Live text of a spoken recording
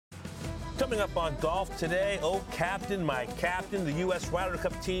Coming up on Golf Today, oh, Captain, my captain, the U.S. Ryder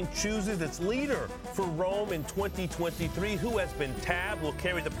Cup team chooses its leader for Rome in 2023. Who has been tabbed? We'll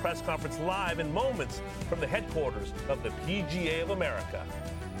carry the press conference live in moments from the headquarters of the PGA of America.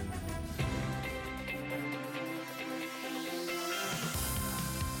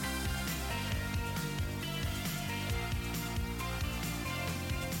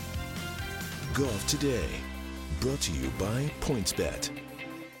 Golf Today, brought to you by PointsBet.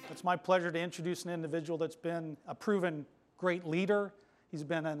 It's my pleasure to introduce an individual that's been a proven great leader. He's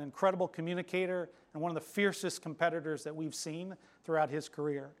been an incredible communicator and one of the fiercest competitors that we've seen throughout his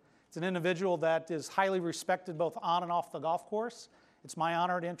career. It's an individual that is highly respected both on and off the golf course. It's my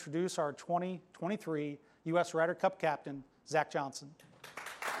honor to introduce our 2023 U.S. Ryder Cup captain, Zach Johnson.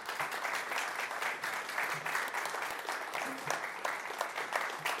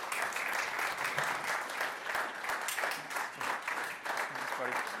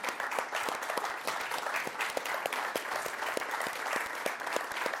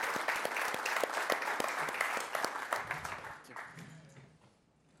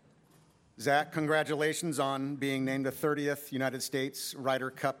 Zach, congratulations on being named the 30th United States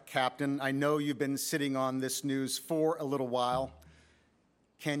Ryder Cup captain. I know you've been sitting on this news for a little while.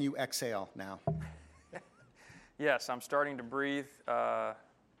 Can you exhale now? Yes, I'm starting to breathe a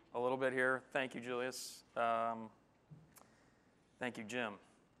little bit here. Thank you, Julius. Thank you, Jim,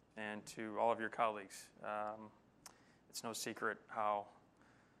 and to all of your colleagues. It's no secret how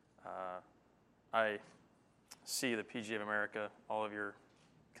I see the PGA of America, all of your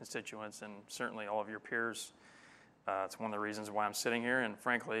constituents, and certainly all of your peers. It's one of the reasons why I'm sitting here, and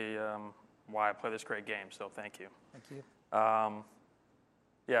frankly, why I play this great game. So thank you. Thank you.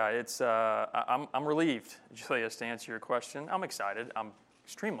 Yeah, it's I'm relieved, Julius, to answer your question. I'm excited. I'm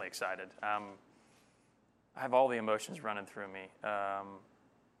extremely excited. I have all the emotions running through me.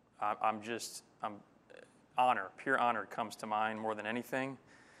 I'm pure honor comes to mind more than anything.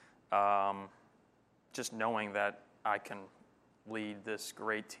 Just knowing that I can lead this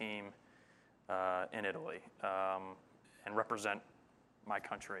great team in Italy and represent my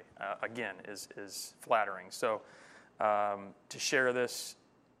country again is flattering. So to share this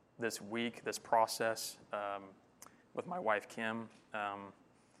week, this process with my wife Kim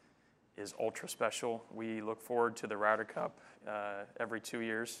is ultra special. We look forward to the Ryder Cup every 2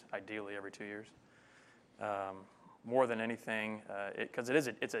 years, ideally every 2 years. More than anything, because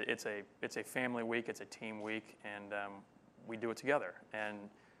it's a family week, it's a team week, and we do it together. And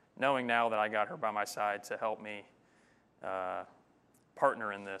knowing now that I got her by my side to help me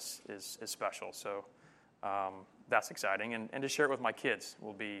partner in this is special. So that's exciting. And to share it with my kids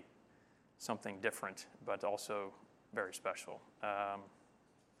will be something different, but also very special. I've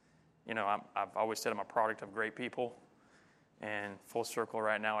always said I'm a product of great people. And full circle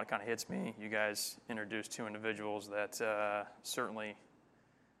right now, it kind of hits me. You guys introduced two individuals that certainly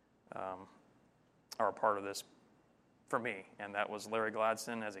are a part of this for me, and that was Larry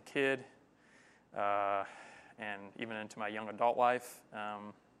Gladson as a kid, and even into my young adult life,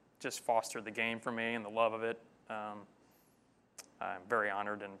 just fostered the game for me and the love of it. I'm very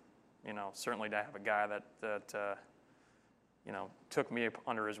honored, and certainly to have a guy that took me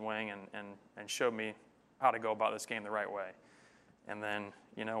under his wing and showed me how to go about this game the right way. And then,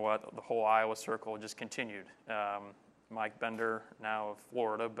 the whole Iowa circle just continued. Mike Bender, now of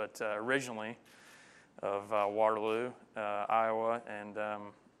Florida, but originally of Waterloo, Iowa, and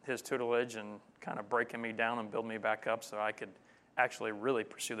his tutelage and kind of breaking me down and building me back up so I could actually really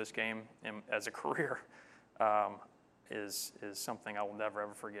pursue this game as a career is something I will never,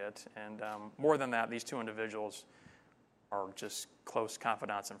 ever forget. And more than that, these two individuals are just close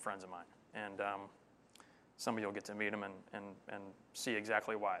confidants and friends of mine. And some of you will get to meet them and see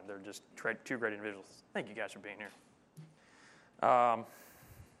exactly why. They're just two great individuals. Thank you guys for being here.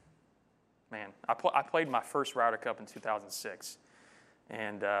 I played my first Ryder Cup in 2006,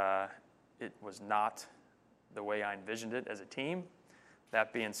 and it was not the way I envisioned it as a team.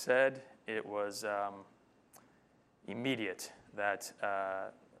 That being said, it was immediate that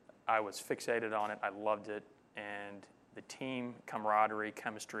I was fixated on it. I loved it, and the team camaraderie,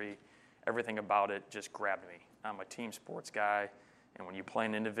 chemistry, everything about it just grabbed me. I'm a team sports guy, and when you play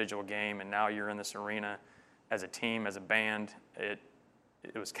an individual game and now you're in this arena as a team, as a band, it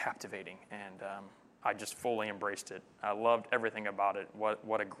was captivating, and I just fully embraced it. I loved everything about it.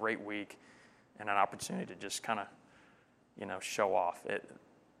 What a great week and an opportunity to just kind of, show off.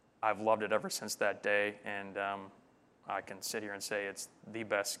 I've loved it ever since that day, and I can sit here and say it's the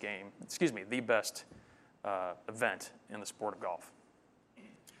best event in the sport of golf.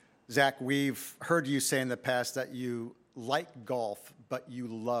 Zach, we've heard you say in the past that you like golf, but you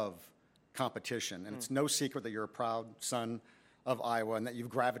love competition. And it's no secret that you're a proud son of Iowa and that you've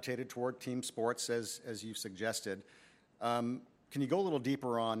gravitated toward team sports, as you suggested. Can you go a little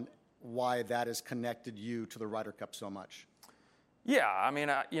deeper on why that has connected you to the Ryder Cup so much? Yeah, I mean,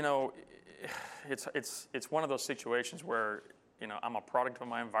 it's one of those situations where, I'm a product of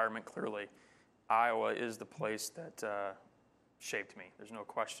my environment, clearly. Iowa is the place that shaped me. There's no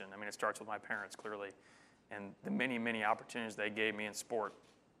question. I mean, it starts with my parents, clearly. And the many, many opportunities they gave me in sport.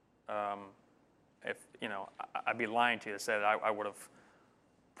 I'd be lying to you to say that I would have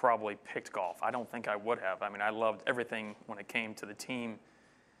probably picked golf. I don't think I would have. I mean, I loved everything when it came to the team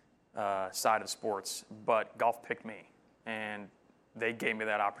side of sports, but golf picked me. And they gave me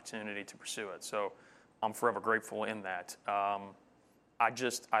that opportunity to pursue it. So I'm forever grateful in that.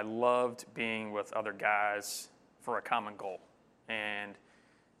 I loved being with other guys for a common goal. And,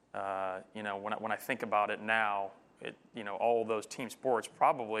 when I think about it now, all those team sports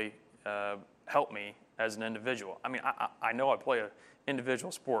probably helped me as an individual. I mean, I know I play an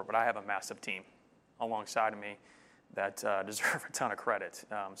individual sport, but I have a massive team alongside of me that deserve a ton of credit.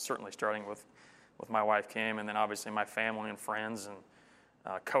 Certainly starting with my wife, Kim, and then obviously my family and friends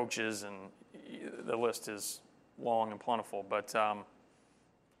and coaches, and the list is long and plentiful. But,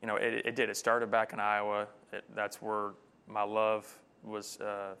 it did. It started back in Iowa. That's where my love was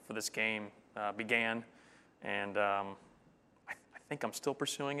for this game began. And I think I'm still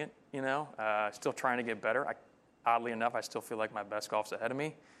pursuing it, still trying to get better. Oddly enough, I still feel like my best golf's ahead of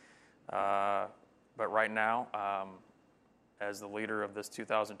me. But right now, as the leader of this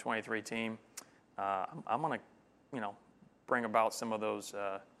 2023 team, I'm going to, bring about some of those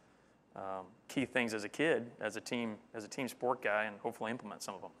key things as a kid, as a team sport guy, and hopefully implement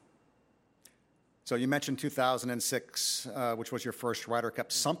some of them. So you mentioned 2006, which was your first Ryder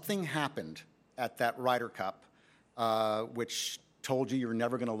Cup. Something happened at that Ryder Cup which told you were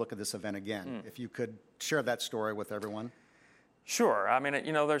never going to look at this event again. If you could share that story with everyone. Sure. I mean,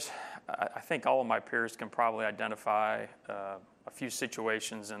 I think all of my peers can probably identify a few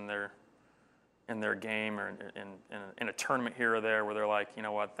situations in their game or in a tournament here or there where they're like, you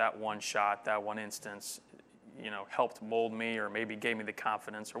know what, that one shot, that one instance, helped mold me or maybe gave me the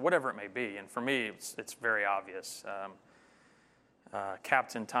confidence or whatever it may be. And for me, it's very obvious.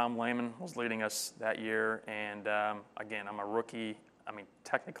 Captain Tom Lehman was leading us that year, and again, I'm a rookie. I mean,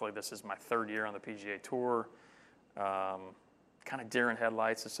 technically, this is my third year on the PGA Tour. Kind of deer in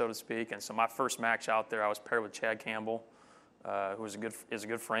headlights, so to speak. And so my first match out there, I was paired with Chad Campbell, who is a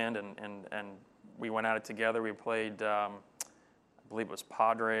good friend, and we went at it together. We played, I believe it was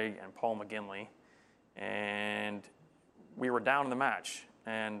Padre and Paul McGinley, and we were down in the match.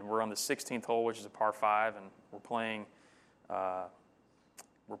 And we're on the 16th hole, which is a par 5, and we're playing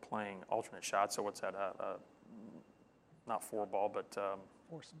alternate shots. So what's that? Not 4-ball, but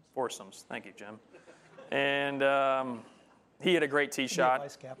foursomes. Thank you, Jim. And he had a great tee shot.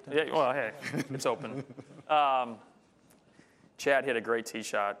 Vice captain. Yeah, well, hey, it's open. Chad hit a great tee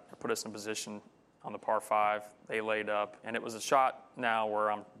shot, put us in position on the par 5. They laid up, and it was a shot now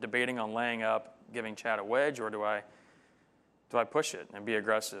where I'm debating on laying up, giving Chad a wedge, or do I push it and be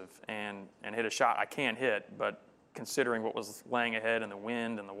aggressive and hit a shot I can't hit, but considering what was laying ahead and the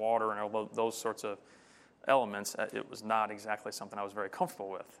wind and the water and all those sorts of elements, it was not exactly something I was very comfortable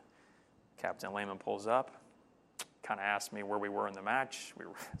with. Captain Lehman pulls up, kind of asked me where we were in the match. We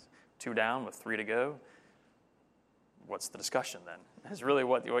were 2 down with 3 to go. What's the discussion then? That's really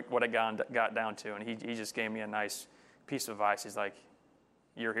what it got down to. And he just gave me a nice piece of advice. He's like,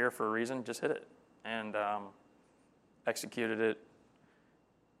 you're here for a reason, just hit it. And executed it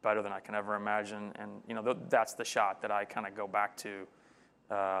better than I can ever imagine. And, that's the shot that I kind of go back to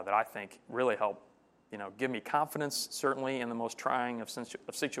that I think really helped, give me confidence, certainly in the most trying of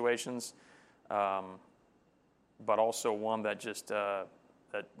situations, but also one that just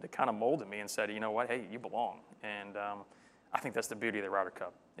that kind of molded me and said, you know what, hey, you belong. And I think that's the beauty of the Ryder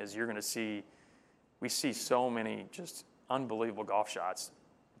Cup, is you're going to we see so many just unbelievable golf shots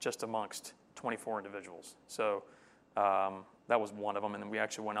just amongst 24 individuals. So that was one of them, and then we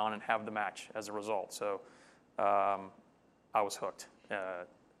actually went on and have the match as a result. So I was hooked,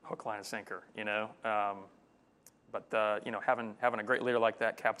 hook, line, and sinker, But having a great leader like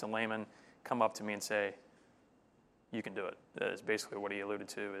that, Captain Lehman, come up to me and say, you can do it. That is basically what he alluded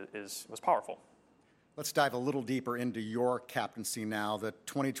to, was powerful. Let's dive a little deeper into your captaincy now. The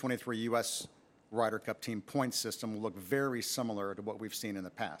 2023 U.S. Ryder Cup team point system will look very similar to what we've seen in the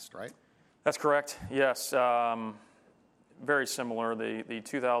past, right? That's correct, yes. Very similar. The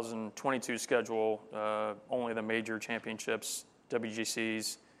 2022 schedule, only the major championships,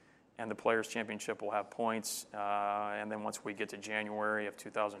 WGCs, and the Players' Championship will have points. And then once we get to January of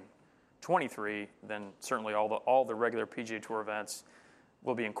 23, then certainly all the regular PGA Tour events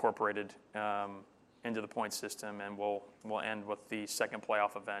will be incorporated into the point system, and we'll end with the second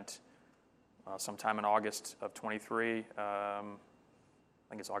playoff event sometime in August of 23. I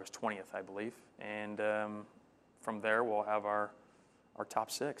think it's August 20th, I believe. And from there, we'll have our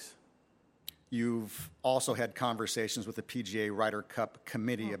top 6. You've also had conversations with the PGA Ryder Cup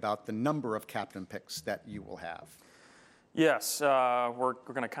committee about the number of captain picks that you will have. Yes, we're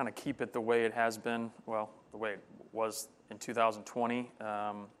going to kind of keep it the way it has been, well, the way it was in 2020.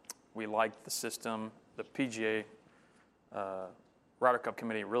 We liked the system. The PGA Ryder Cup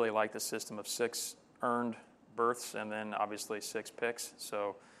committee really liked the system of 6 earned berths and then obviously 6 picks.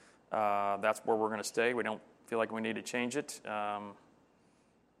 So that's where we're going to stay. We don't feel like we need to change it.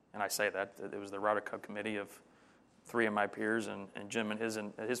 And I say that. It was the Ryder Cup committee of 3 of my peers and Jim and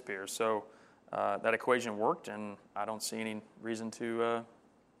his peers. So that equation worked, and I don't see any reason to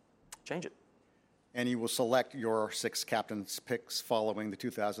change it. And you will select your 6 captains' picks following the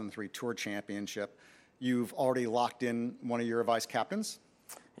 2003 Tour Championship. You've already locked in one of your vice captains?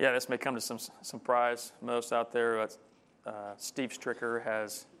 Yeah, this may come to some surprise most out there. Steve Stricker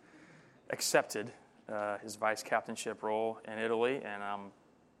has accepted his vice captainship role in Italy, and I'm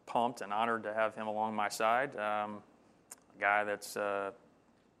pumped and honored to have him along my side. A guy that's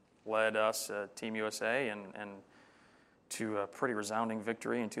led us, Team USA, and to a pretty resounding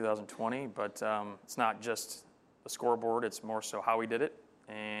victory in 2020. But it's not just the scoreboard; it's more so how he did it,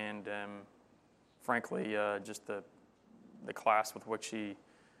 and frankly, just the class with which he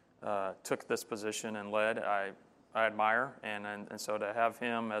took this position and led, I admire. And so to have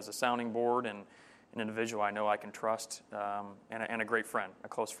him as a sounding board and an individual I know I can trust, and a great friend, a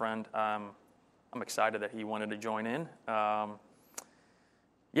close friend, I'm excited that he wanted to join in.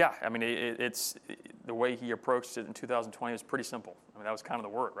 Yeah, I mean, it's the way he approached it in 2020 was pretty simple. I mean, that was kind of the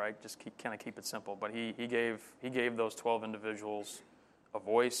word, right? Just kind of keep it simple. But he gave those 12 individuals a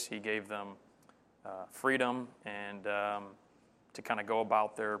voice. He gave them freedom and to kind of go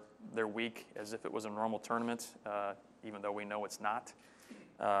about their week as if it was a normal tournament, even though we know it's not.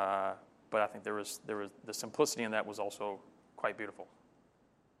 But I think there was the simplicity in that was also quite beautiful.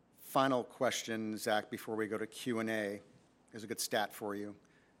 Final question, Zach, before we go to Q&A. Here's a good stat for you.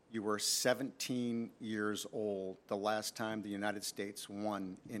 You were 17 years old the last time the United States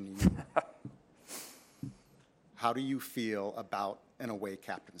won in New York. How do you feel about an away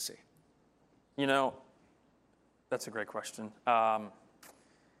captaincy? You know, that's a great question. I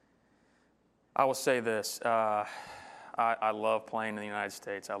will say this. I love playing in the United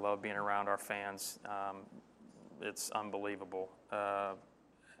States. I love being around our fans. It's unbelievable. The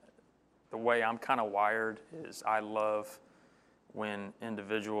way I'm kind of wired is I love when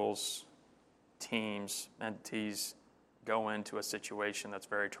individuals, teams, entities go into a situation that's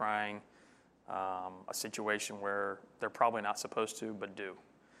very trying, a situation where they're probably not supposed to, but do.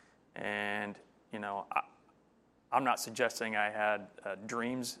 And, you know, I'm not suggesting I had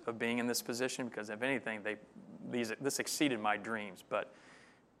dreams of being in this position, because if anything, this exceeded my dreams. But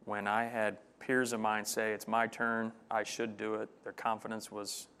when I had peers of mine say, it's my turn, I should do it, their confidence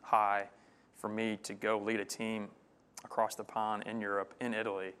was high for me to go lead a team across the pond in Europe, in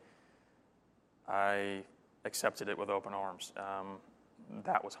Italy, I accepted it with open arms.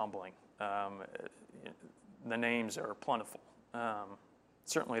 That was humbling. The names are plentiful.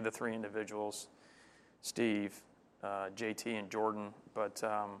 Certainly the 3 individuals, Steve, JT, and Jordan, but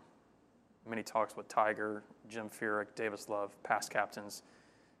many talks with Tiger, Jim Furyk, Davis Love, past captains.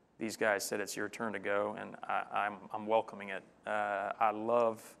 These guys said it's your turn to go, and I'm welcoming it. I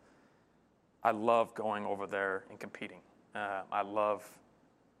love going over there and competing. I love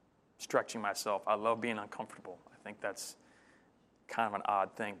stretching myself. I love being uncomfortable. I think that's kind of an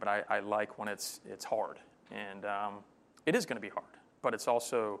odd thing, but I like when it's hard. And it is going to be hard, but it's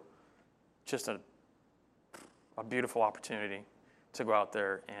also just a beautiful opportunity to go out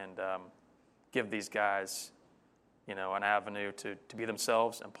there and give these guys, you know, an avenue to be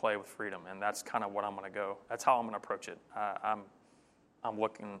themselves and play with freedom. And that's kind of what I'm going to go. That's how I'm going to approach it. I'm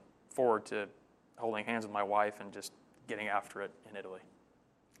looking forward to holding hands with my wife and just getting after it in Italy.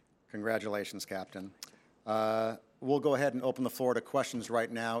 Congratulations, Captain. We'll go ahead and open the floor to questions right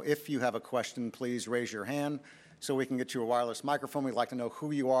now. If you have a question, please raise your hand so we can get you a wireless microphone. We'd like to know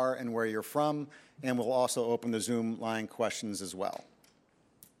who you are and where you're from, and we'll also open the Zoom line questions as well.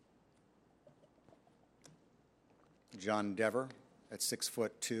 John Dever at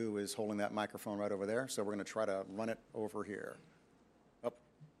 6'2" is holding that microphone right over there, so we're going to try to run it over here. Oh,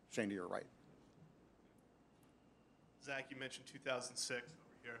 Shane, to your right. Zach, you mentioned 2006 over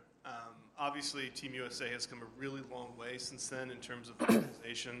here. Obviously, Team USA has come a really long way since then in terms of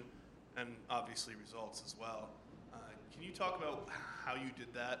organization, and obviously results as well. Can you talk about how you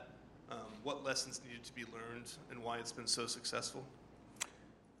did that? What lessons needed to be learned and why it's been so successful?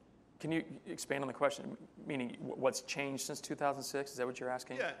 Can you expand on the question? Meaning, what's changed since 2006? Is that what you're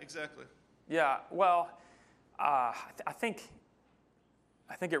asking? Yeah, exactly. Yeah. Well, I think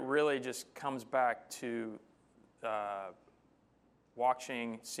it really just comes back to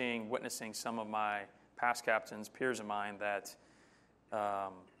witnessing some of my past captains, peers of mine that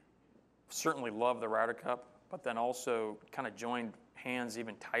certainly love the Ryder Cup, but then also kind of joined hands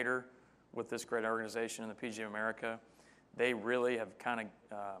even tighter with this great organization in the PGA of America. They really have kind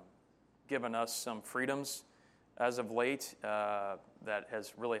of given us some freedoms as of late that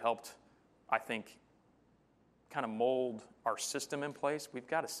has really helped, I think, kind of mold our system in place. We've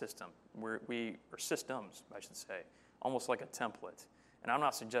got a system. Or systems, I should say, almost like a template. And I'm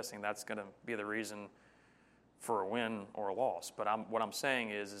not suggesting that's going to be the reason for a win or a loss. But what I'm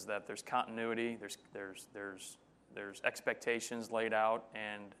saying is that there's continuity, there's expectations laid out,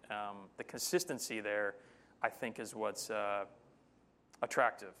 and the consistency there, I think, is what's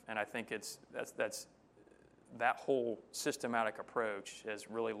attractive. And I think that's that whole systematic approach has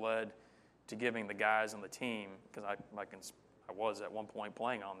really led to giving the guys on the team, because I was at one point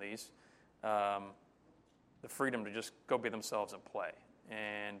playing on these, the freedom to just go be themselves and play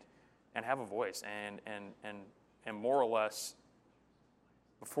and have a voice and more or less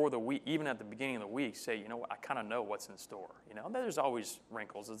before the week, even at the beginning of the week, say, you know what, I kind of know what's in store. You know, there's always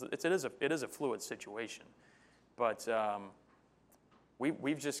wrinkles. It is a fluid situation, but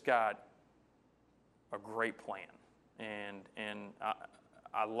we've just got a great plan, and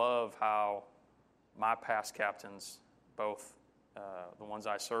I love how my past captains, both the ones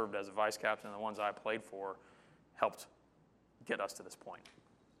I served as a vice captain and the ones I played for, helped get us to this point.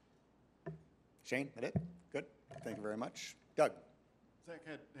 Shane, that it? Good. Thank you very much. Doug. Zach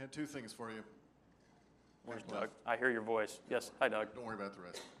had two things for you. Where's Doug? I hear your voice. Yes. Hi, Doug. Don't worry about the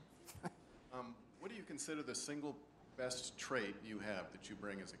rest. What do you consider the single best trait you have that you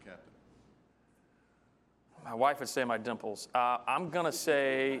bring as a captain? My wife would say my dimples. I'm going to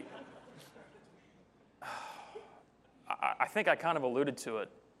say, I think I kind of alluded to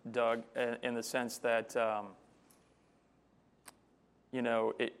it, Doug, in the sense that,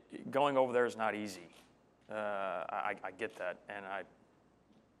 going over there is not easy. I get that, and I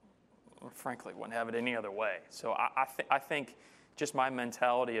frankly wouldn't have it any other way. So I think just my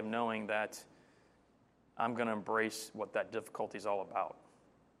mentality of knowing that I'm going to embrace what that difficulty is all about.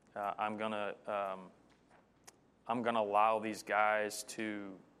 I'm going to allow these guys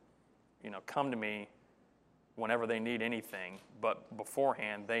to, come to me whenever they need anything, but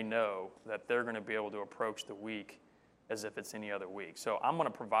beforehand they know that they're going to be able to approach the week as if it's any other week. So I'm going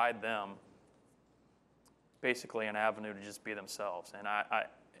to provide them basically an avenue to just be themselves.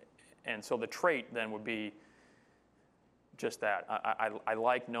 And so the trait then would be just that. I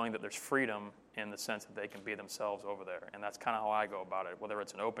like knowing that there's freedom in the sense that they can be themselves over there. And that's kind of how I go about it. Whether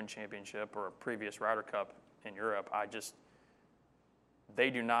it's an Open Championship or a previous Ryder Cup in Europe, they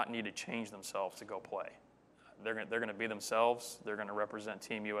do not need to change themselves to go play. They're going to be themselves. They're going to represent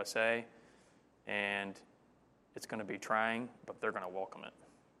Team USA. And it's going to be trying, but they're going to welcome it.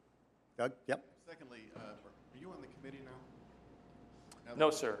 Doug, yep. Secondly, are you on the committee now? No,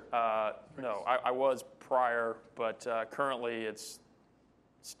 sir. No, I was prior, but currently it's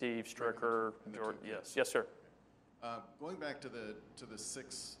Steve Stricker. George, yes, sir. Going back to the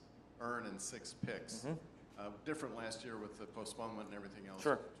 6 earn and 6 picks, different last year with the postponement and everything else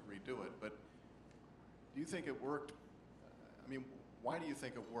Sure. to redo it. But do you think it worked? Why do you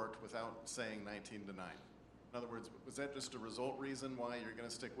think it worked without saying 19-9? In other words, was that just a result reason why you're going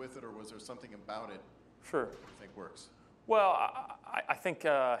to stick with it, or was there something about it Sure. that you think works? Well, I think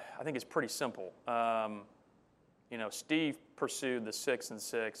it's pretty simple. Steve pursued the 6 and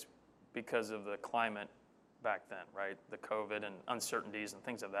 6 because of the climate back then, right? The COVID and uncertainties and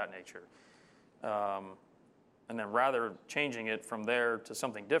things of that nature. And then rather changing it from there to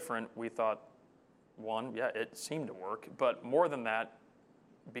something different, we thought, it seemed to work. But more than that,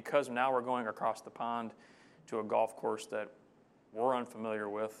 because now we're going across the pond to a golf course that we're unfamiliar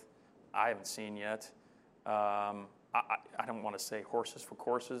with, I haven't seen yet. I don't want to say horses for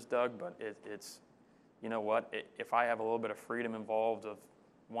courses, Doug, but it's, you know what? If I have a little bit of freedom involved of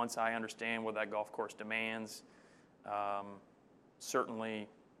once I understand what that golf course demands, certainly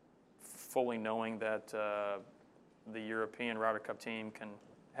fully knowing that the European Ryder Cup team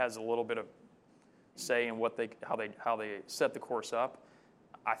has a little bit of say in how they set the course up,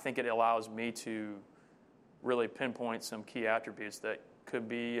 I think it allows me to really pinpoint some key attributes that could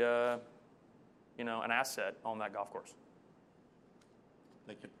be an asset on that golf course.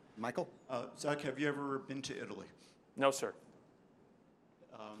 Thank you. Michael? Zach, have you ever been to Italy? No, sir.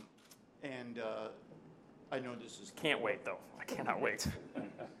 I know this is... Can't wait, though. I cannot wait.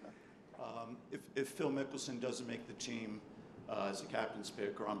 If Phil Mickelson doesn't make the team as a captain's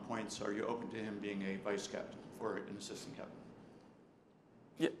pick or on points, are you open to him being a vice captain or an assistant captain?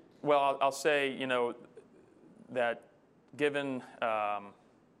 Yeah, well, I'll say, that given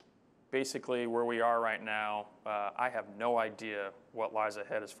basically where we are right now, I have no idea what lies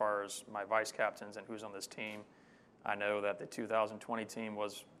ahead as far as my vice captains and who's on this team. I know that the 2020 team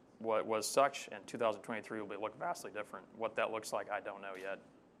was what was such, and 2023 will look vastly different. What that looks like, I don't know yet.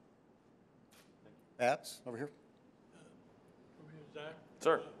 Babs, over here. Zach?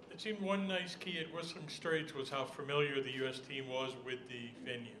 Sir. It seemed one nice key at Whistling Straits was how familiar the U.S. team was with the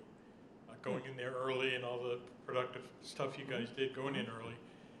venue. Going in there early and all the productive stuff you guys did going in early.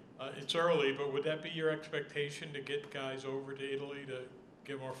 It's early, but would that be your expectation to get guys over to Italy to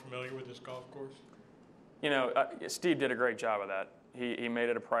get more familiar with this golf course? Steve did a great job of that. He made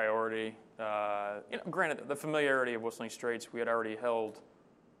it a priority. Granted, the familiarity of Whistling Straits, we had already held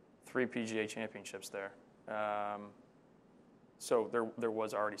 3 PGA championships there. So there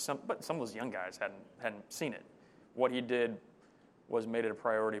was already but some of those young guys hadn't seen it. What he did was made it a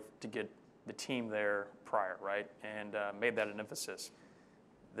priority to get the team there prior, right? And made that an emphasis.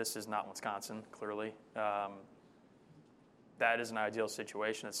 This is not Wisconsin, clearly. That is an ideal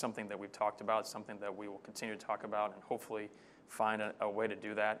situation. It's something that we've talked about, something that we will continue to talk about, and hopefully find a way to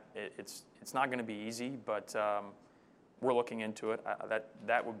do that. It's not going to be easy, but we're looking into it.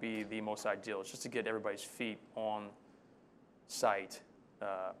 That would be the most ideal. It's just to get everybody's feet on site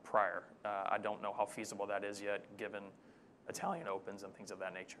prior. I don't know how feasible that is yet, given Italian Opens and things of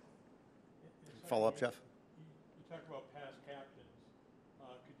that nature. Follow up, Jeff? You talk about past captains.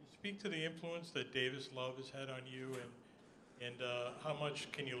 Could you speak to the influence that Davis Love has had on you, and how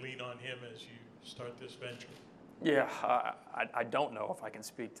much can you lean on him as you start this venture? Yeah, I don't know if I can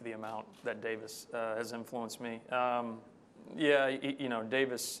speak to the amount that Davis has influenced me.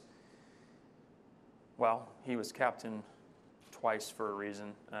 Davis, well, he was captain twice for a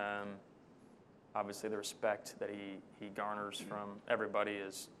reason. Obviously, the respect that he garners from everybody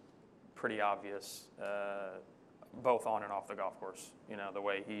is pretty obvious, both on and off the golf course. The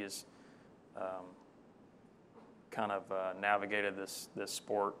way he has kind of navigated this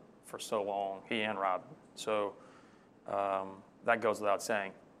sport for so long, he and Rob. So that goes without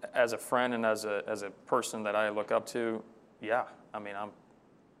saying. As a friend and as a person that I look up to, yeah,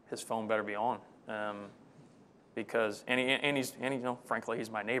 his phone better be on, because frankly, he's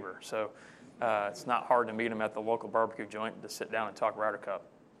my neighbor. So it's not hard to meet him at the local barbecue joint to sit down and talk Ryder Cup.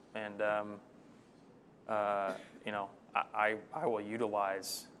 And I will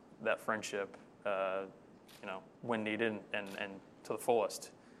utilize that friendship, when needed and to the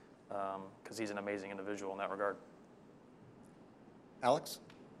fullest, because he's an amazing individual in that regard. Alex?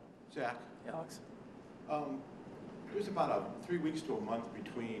 Zach? Yeah, Alex. There's about 3 weeks to a month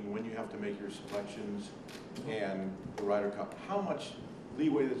between when you have to make your selections and the Ryder Cup. How much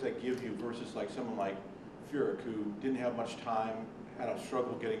leeway does that give you versus like someone like Furyk, who didn't have much time, had a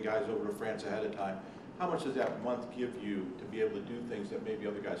struggle getting guys over to France ahead of time? How much does that month give you to be able to do things that maybe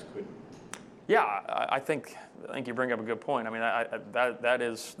other guys couldn't? Yeah, I think you bring up a good point.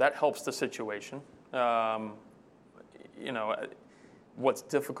 That helps the situation. What's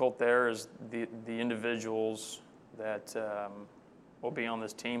difficult there is the individuals that will be on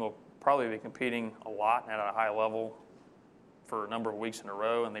this team will probably be competing a lot and at a high level for a number of weeks in a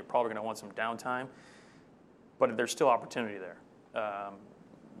row, and they're probably going to want some downtime. But there's still opportunity there.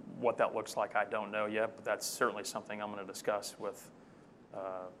 What that looks like, I don't know yet, but that's certainly something I'm going to discuss with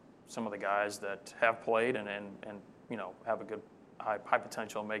some of the guys that have played and have a good high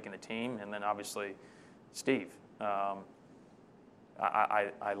potential of making the team, and then obviously Steve.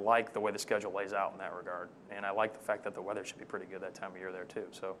 I like the way the schedule lays out in that regard, and I like the fact that the weather should be pretty good that time of year there too.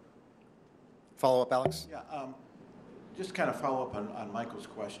 So, follow up, Alex? Yeah, just kind of follow up on Michael's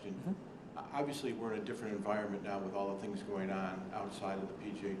question. Mm-hmm. Obviously, we're in a different environment now with all the things going on outside of the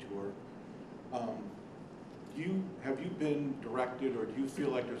PGA Tour. Have you been directed, or do you feel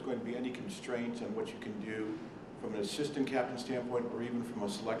like there's going to be any constraints on what you can do from an assistant captain standpoint, or even from a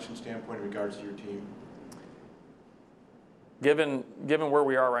selection standpoint in regards to your team? Given where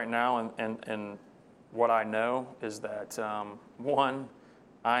we are right now and what I know is that, one,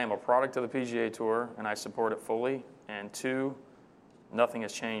 I am a product of the PGA Tour and I support it fully, and two, nothing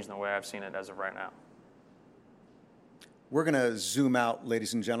has changed in the way I've seen it as of right now. We're going to zoom out,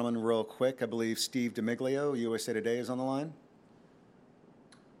 ladies and gentlemen, real quick. I believe Steve DiMiglio, USA Today, is on the line.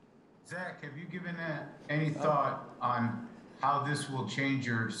 Zach, have you given any thought on how this will change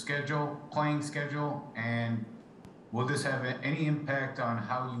your playing schedule, and will this have any impact on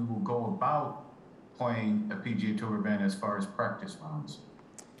how you will go about playing a PGA Tour event as far as practice rounds?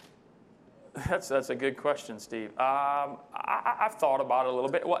 That's a good question, Steve. I've thought about it a little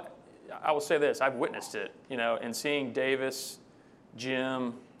bit. I will say this: I've witnessed it, and seeing Davis,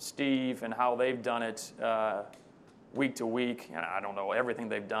 Jim, Steve, and how they've done it week to week. And I don't know everything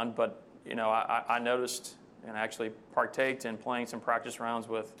they've done, but I noticed and actually partaked in playing some practice rounds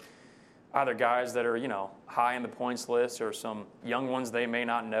with either guys that are high in the points list or some young ones they may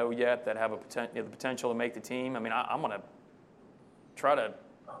not know yet that have the potential to make the team. I mean, I'm going to try to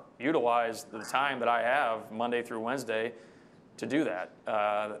utilize the time that I have Monday through Wednesday to do that.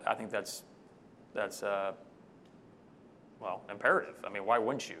 I think that's imperative. I mean, why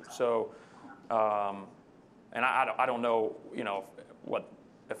wouldn't you? So, and I don't know,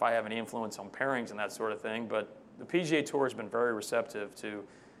 if I have any influence on pairings and that sort of thing, but the PGA Tour has been very receptive to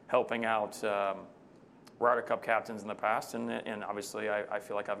helping out Ryder Cup captains in the past, and obviously I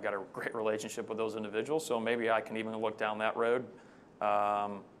feel like I've got a great relationship with those individuals, so maybe I can even look down that road.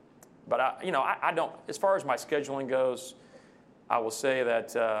 But I don't. As far as my scheduling goes, I will say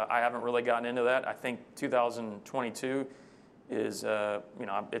that I haven't really gotten into that. I think 2022 is,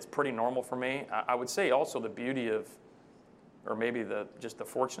 it's pretty normal for me. I would say also the beauty of, or maybe just the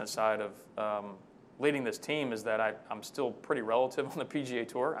fortunate side of leading this team is that I'm still pretty relative on the PGA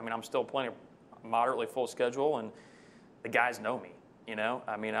Tour. I mean, I'm still playing a moderately full schedule, and the guys know me.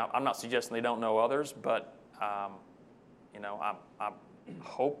 I mean, I'm not suggesting they don't know others, but I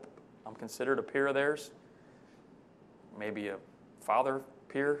hope I'm considered a peer of theirs, maybe a father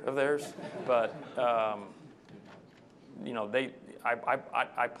peer of theirs, but I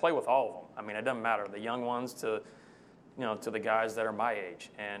play with all of them. I mean, it doesn't matter, the young ones to the guys that are my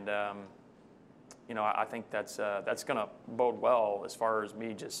age, and I think that's going to bode well as far as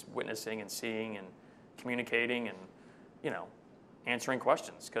me just witnessing and seeing and communicating and answering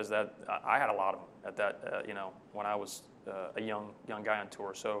questions, because I had a lot of them at that when I was a young guy on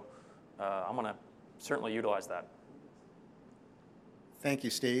tour. So I'm going to certainly utilize that. Thank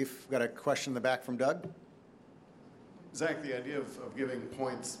you, Steve. We've got a question in the back from Doug. Zach, the idea of giving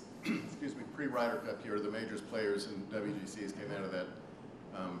points, pre-Ryder Cup here, the majors players and WGCs came out of that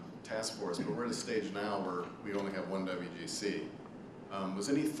task force, but we're at a stage now where we only have one WGC. Was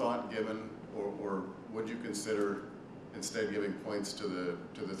any thought given, or would you consider instead giving points to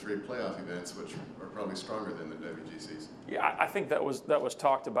the three playoff events, which are probably stronger than the WGCs? Yeah, I think that was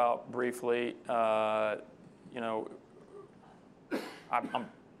talked about briefly.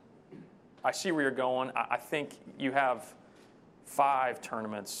 I see where you're going. I think you have 5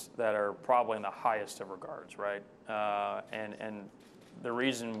 tournaments that are probably in the highest of regards, right? And the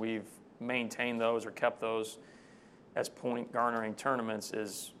reason we've maintained those or kept those as point garnering tournaments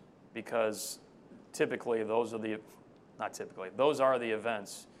is because typically those are the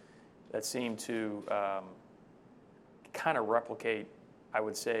events that seem to kind of replicate, I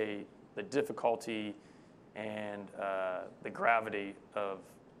would say, the difficulty and the gravity of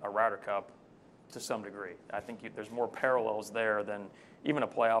a Ryder Cup to some degree. I think there's more parallels there than even a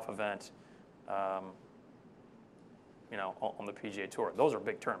playoff event, on the PGA Tour. Those are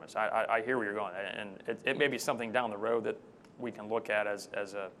big tournaments. I hear where you're going, and it may be something down the road that we can look at as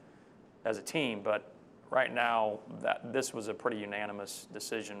a team. But right now, this was a pretty unanimous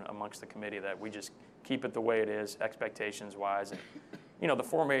decision amongst the committee that we just keep it the way it is, expectations-wise. And the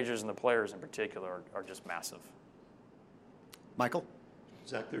 4 majors and the players in particular are just massive. Michael?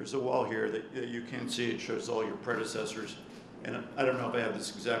 Zach, there's a wall here that you can't see. It shows all your predecessors. And I don't know if I have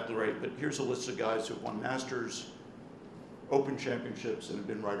this exactly right, but here's a list of guys who have won Masters, Open Championships, and have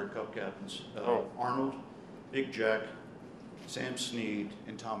been Ryder Cup captains. Arnold, Big Jack, Sam Snead,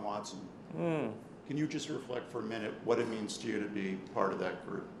 and Tom Watson. Can you just reflect for a minute what it means to you to be part of that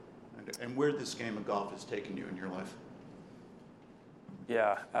group, and where this game of golf has taken you in your life?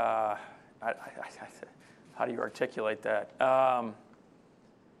 Yeah, how do you articulate that?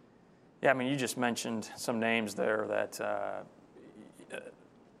 Yeah, I mean, you just mentioned some names there that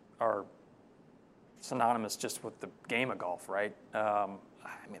are synonymous just with the game of golf, right? I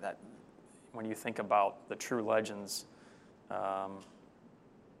mean, that when you think about the true legends,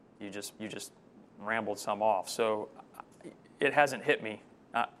 you just rambled some off. So it hasn't hit me.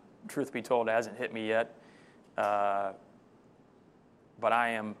 Truth be told, it hasn't hit me yet. But I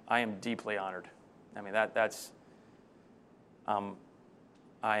am deeply honored. I mean, that's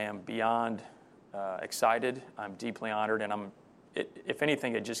I am beyond excited. I'm deeply honored, and if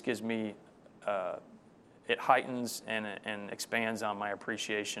anything, it just gives me, it heightens and expands on my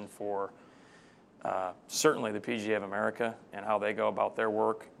appreciation for certainly the PGA of America and how they go about their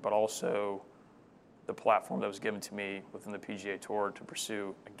work, but also the platform that was given to me within the PGA Tour to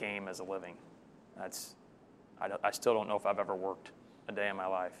pursue a game as a living. I still don't know if I've ever worked a day in my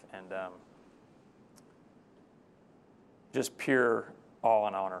life. And just pure awe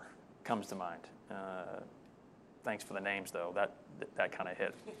and honor comes to mind. Thanks for the names, though. That kind of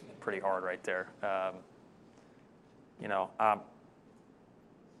hit pretty hard right there.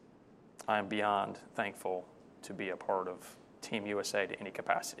 I'm beyond thankful to be a part of Team USA to any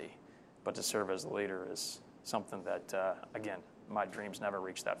capacity, but to serve as a leader is something that, again, my dreams never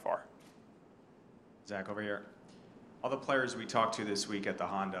reached that far. Zach, over here. All the players we talked to this week at the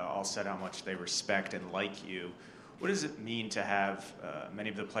Honda all said how much they respect and like you. What does it mean to have many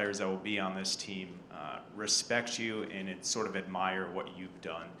of the players that will be on this team respect you and sort of admire what you've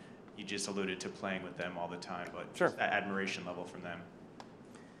done? You just alluded to playing with them all the time, but sure. Just that admiration level from them.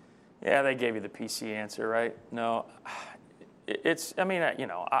 Yeah, they gave you the PC answer, right? No,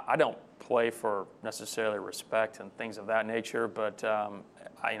 I don't play for necessarily respect and things of that nature, but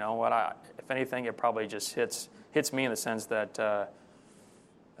you know what? If anything, it probably just hits me in the sense that,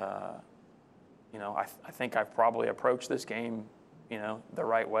 I think I've probably approached this game, the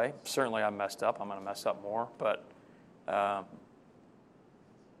right way. Certainly I've messed up. I'm going to mess up more, but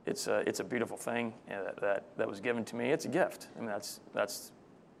it's a beautiful thing that was given to me. It's a gift. I mean, that's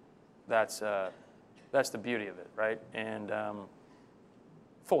the beauty of it, right? And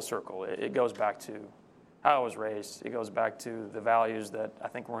full circle, it goes back to how I was raised. It goes back to the values that I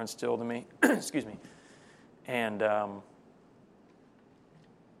think were instilled in me. Excuse me. And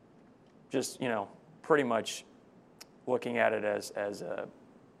just, pretty much looking at it as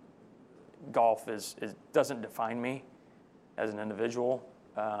golf doesn't define me as an individual,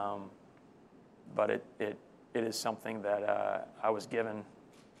 but it is something that I was given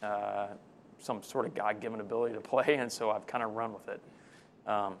some sort of God-given ability to play, and so I've kind of run with it.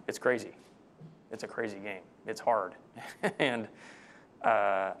 It's crazy. It's a crazy game. It's hard, and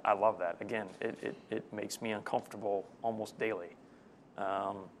I love that. Again, it makes me uncomfortable almost daily.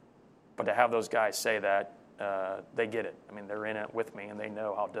 But to have those guys say that, they get it. I mean, they're in it with me, and they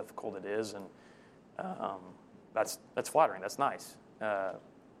know how difficult it is, and that's flattering. That's nice.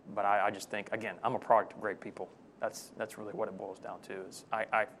 But I just think, again, I'm a product of great people. That's really what it boils down to. Is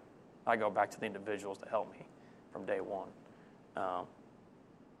I go back to the individuals that helped me from day one,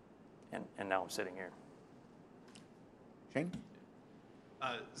 and now I'm sitting here. Shane?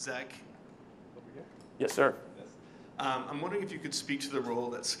 Zach? Yes, sir. I'm wondering if you could speak to the role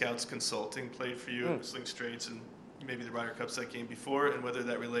that Scouts Consulting played for you in Whistling Straits and maybe the Ryder Cups that came before, and whether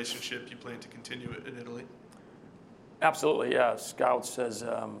that relationship you plan to continue it in Italy. Absolutely, yeah. Scouts has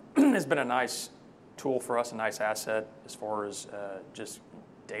been a nice tool for us, a nice asset as far as just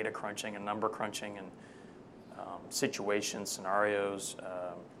data crunching and number crunching and situations, scenarios.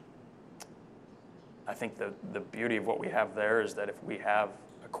 I think the beauty of what we have there is that if we have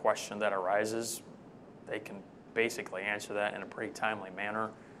a question that arises, they can basically answer that in a pretty timely manner,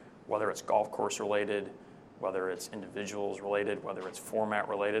 whether it's golf course related, whether it's individuals related, whether it's format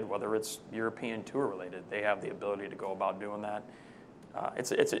related, whether it's European Tour related. They have the ability to go about doing that.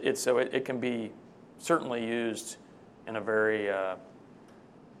 So it can be certainly used in a very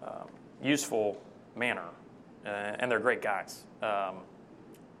useful manner, and they're great guys.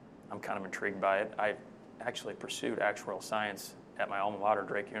 I'm kind of intrigued by it. I actually pursued actuarial science at my alma mater,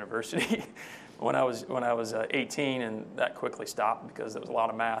 Drake University, when I was 18, and that quickly stopped because there was a lot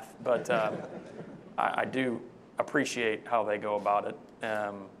of math. But I do appreciate how they go about it,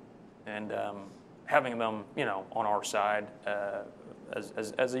 and having them, on our side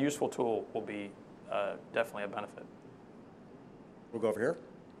as a useful tool will be definitely a benefit. We'll go over here.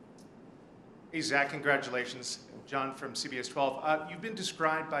 Hey, Zach, congratulations. John from CBS 12. You've been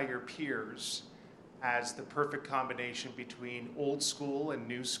described by your peers as the perfect combination between old school and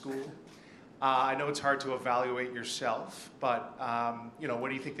new school. I know it's hard to evaluate yourself, but what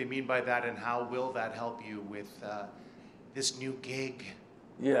do you think they mean by that, and how will that help you with this new gig?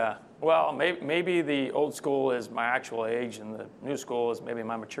 Yeah, well, maybe the old school is my actual age, and the new school is maybe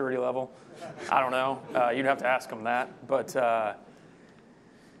my maturity level. I don't know. You'd have to ask them that, but.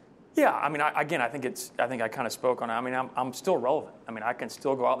 Yeah, I mean, I think I kind of spoke on it. I mean, I'm still relevant. I mean, I can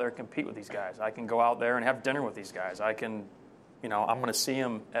still go out there and compete with these guys. I can go out there and have dinner with these guys. I can, I'm going to see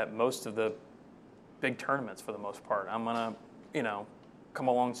them at most of the big tournaments for the most part. I'm going to, come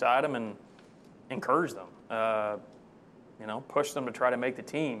alongside them and encourage them, push them to try to make the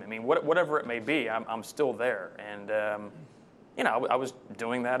team. I mean, whatever it may be, I'm still there. And, I was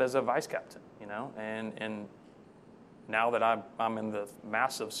doing that as a vice captain, and now that I'm in the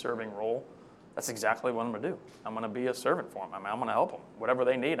massive serving role, that's exactly what I'm going to do. I'm going to be a servant for them. I mean, I'm going to help them. Whatever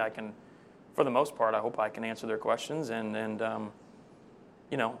they need, I can, for the most part, I hope I can answer their questions and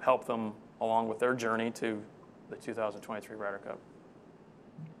you know, help them along with their journey to the 2023 Ryder Cup.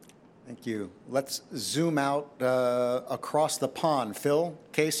 Thank you. Let's zoom out across the pond. Phil,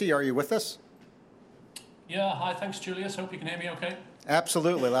 Casey, are you with us? Yeah, hi, thanks, Julius. Hope you can hear me okay.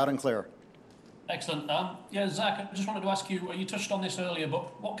 Absolutely, loud and clear. Excellent. Yeah, Zach, I just wanted to ask you, you touched on this earlier,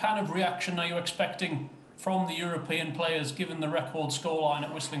 but what kind of reaction are you expecting from the European players given the record scoreline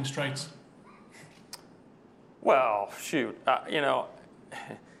at Whistling Straits? Well, shoot, you know,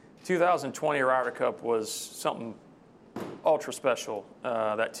 2020 Ryder Cup was something ultra special.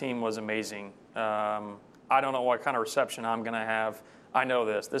 That team was amazing. I don't know what kind of reception I'm going to have. I know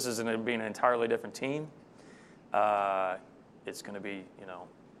this is going to be an entirely different team. It's going to be, you know,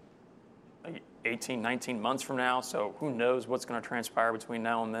 18, 19 months from now, so who knows what's going to transpire between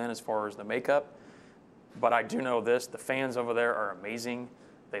now and then as far as the makeup. But I do know this, the fans over there are amazing.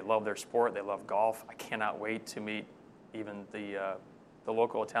 They love their sport. They love golf. I cannot wait to meet even the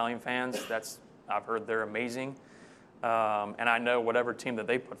local Italian fans. I've heard they're amazing. And I know whatever team that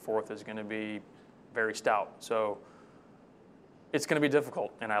they put forth is going to be very stout. So it's going to be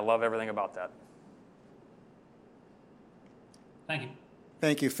difficult, and I love everything about that. Thank you.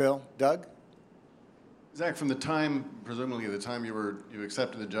 Thank you, Phil. Doug? Zach, from the time, presumably the time you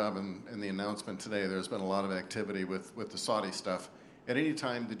accepted the job and the announcement today, there's been a lot of activity with the Saudi stuff. At any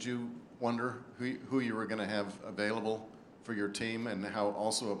time, did you wonder who you were going to have available for your team and how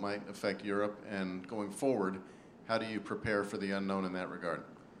also it might affect Europe? And going forward, how do you prepare for the unknown in that regard?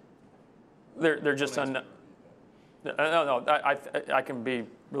 They're just unknown. No, I can be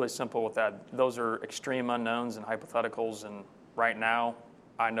really simple with that. Those are extreme unknowns and hypotheticals, and right now,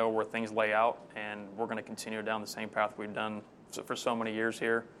 I know where things lay out, and we're going to continue down the same path we've done for so many years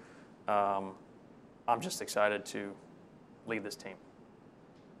here. I'm just excited to lead this team.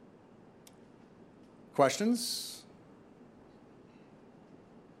 Questions?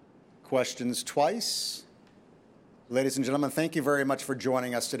 Questions twice? Ladies and gentlemen, thank you very much for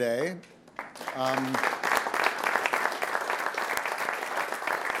joining us today.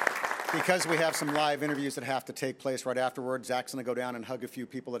 Because we have some live interviews that have to take place right afterwards, Zach's going to go down and hug a few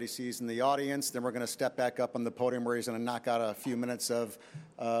people that he sees in the audience. Then we're going to step back up on the podium where he's going to knock out a few minutes with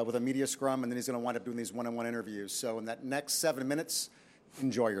a media scrum, and then he's going to wind up doing these one-on-one interviews. So in that next 7 minutes,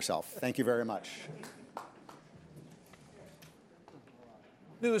 enjoy yourself. Thank you very much.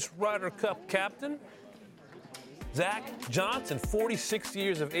 Newest Ryder Cup captain, Zach Johnson, 46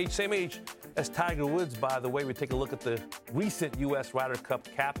 years of age, same age as Tiger Woods, by the way. We take a look at the recent U.S. Ryder Cup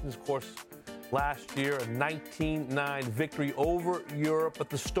captains. Of course, last year, a 19-9 victory over Europe. But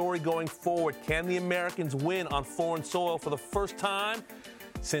the story going forward, can the Americans win on foreign soil for the first time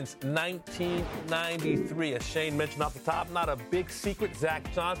since 1993? As Shane mentioned off the top, not a big secret,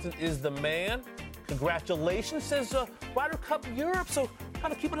 Zach Johnson is the man. Congratulations, says Ryder Cup Europe. So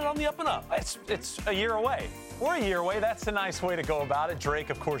kind of keeping it on the up and up. It's a year away. We're a year away. That's a nice way to go about it. Drake,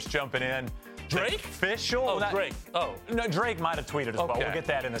 of course, jumping in. Drake? Official. Oh, Drake. Oh. No, Drake might have tweeted as well. Okay. We'll get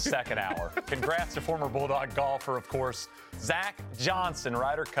that in the second hour. Congrats to former Bulldog golfer, of course, Zach Johnson,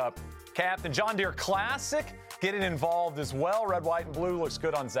 Ryder Cup captain. John Deere Classic getting involved as well. Red, white, and blue looks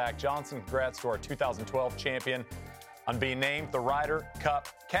good on Zach Johnson. Congrats to our 2012 champion on being named the Ryder Cup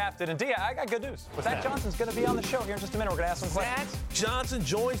captain. And Dia, I got good news. Zach Johnson's going to be on the show here in just a minute. We're going to ask some questions. Zach Johnson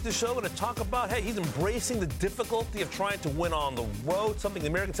joins the show. Going to talk about, hey, he's embracing the difficulty of trying to win on the road, something the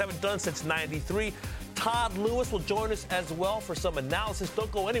Americans haven't done since '93. Todd Lewis will join us as well for some analysis.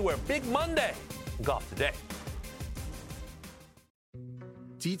 Don't go anywhere. Big Monday. Golf Today.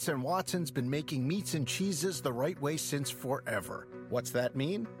 Dietz & Watson's been making meats and cheeses the right way since forever. What's that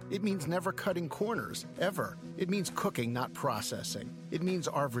mean? It means never cutting corners, ever. It means cooking, not processing. It means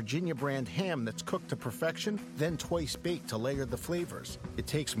our Virginia brand ham that's cooked to perfection, then twice baked to layer the flavors. It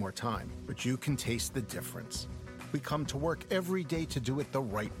takes more time, but you can taste the difference. We come to work every day to do it the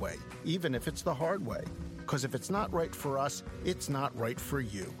right way, even if it's the hard way. Because if it's not right for us, it's not right for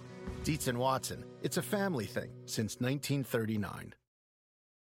you. Dietz & Watson, it's a family thing since 1939.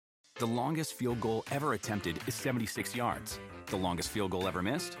 The longest field goal ever attempted is 76 yards. The longest field goal ever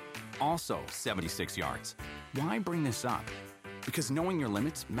missed? Also 76 yards. Why bring this up? Because knowing your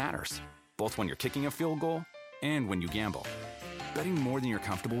limits matters, both when you're kicking a field goal and when you gamble. Betting more than you're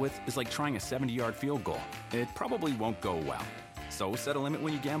comfortable with is like trying a 70-yard field goal. It probably won't go well. So set a limit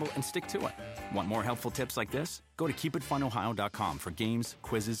when you gamble and stick to it. Want more helpful tips like this? Go to keepitfunohio.com for games,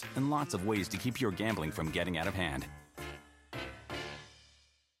 quizzes, and lots of ways to keep your gambling from getting out of hand.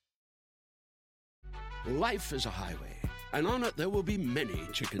 Life is a highway, and on it there will be many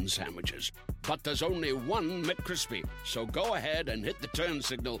chicken sandwiches. But there's only one McCrispy, so go ahead and hit the turn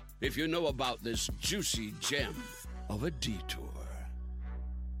signal if you know about this juicy gem of a detour.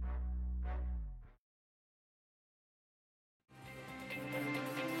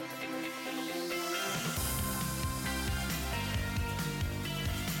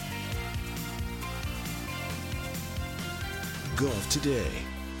 Golf Today,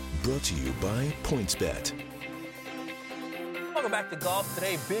 brought to you by PointsBet. Welcome back to Golf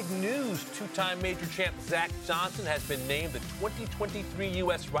Today. Big news. Two-time major champ Zach Johnson has been named the 2023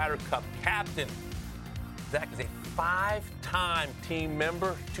 U.S. Ryder Cup captain. Zach is a five-time team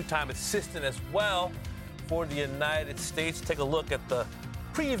member, two-time assistant as well for the United States. Take a look at the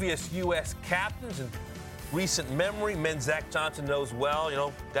previous U.S. captains and recent memory. Men Zach Johnson knows well, you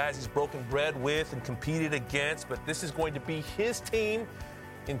know, guys he's broken bread with and competed against, but this is going to be his team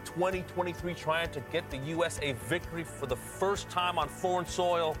in 2023, trying to get the U.S. a victory for the first time on foreign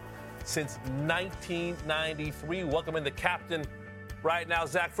soil since 1993. Welcome in the captain right now.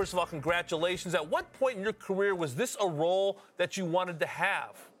 Zach, first of all, congratulations. At what point in your career was this a role that you wanted to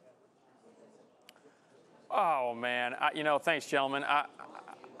have? Oh, man. Thanks, gentlemen.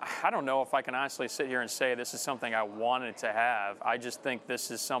 I don't know if I can honestly sit here and say this is something I wanted to have. I just think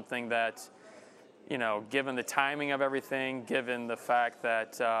this is something that, given the timing of everything, given the fact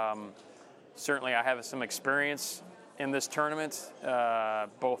that certainly I have some experience in this tournament,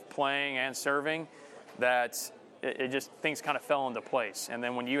 both playing and serving, that it just, things kind of fell into place. And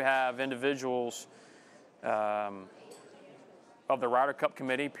then when you have individuals of the Ryder Cup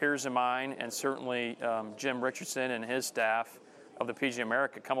committee, peers of mine, and certainly Jim Richardson and his staff of the PGA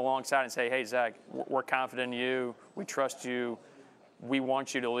America come alongside and say, hey, Zach, we're confident in you. We trust you. We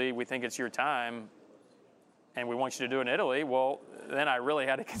want you to lead. We think it's your time. And we want you to do it in Italy. Well, then I really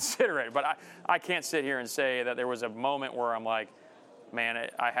had to consider it. But I can't sit here and say that there was a moment where I'm like, man,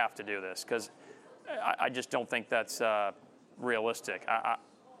 I have to do this. Because I just don't think that's realistic.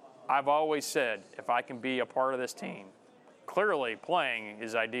 I've always said, if I can be a part of this team, clearly playing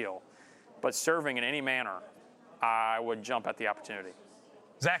is ideal. But serving in any manner, I would jump at the opportunity.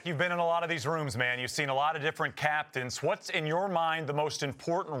 Zach, you've been in a lot of these rooms, man. You've seen a lot of different captains. What's, in your mind, the most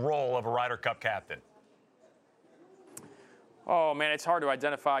important role of a Ryder Cup captain? Oh, man, it's hard to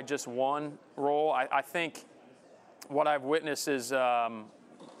identify just one role. I think what I've witnessed is, some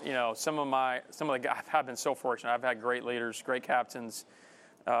of the guys, I've been so fortunate. I've had great leaders, great captains.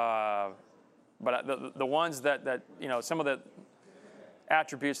 But the ones that some of the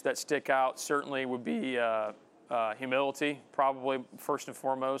attributes that stick out certainly would be humility, probably first and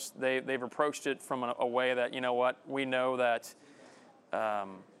foremost. They've approached it from a way that, we know that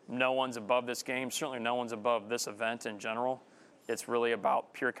no one's above this game. Certainly no one's above this event in general. It's really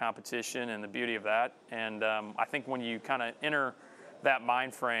about pure competition and the beauty of that. And I think when you kind of enter that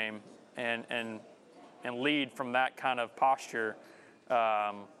mind frame and lead from that kind of posture,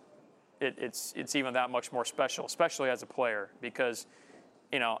 it's even that much more special, especially as a player, because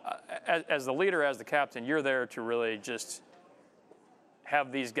as the leader, as the captain, you're there to really just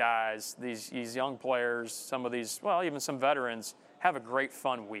have these guys, these young players, some of these, well, even some veterans, have a great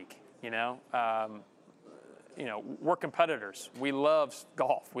fun week. We're competitors. We love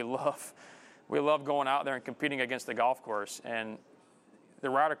golf. We love going out there and competing against the golf course. And the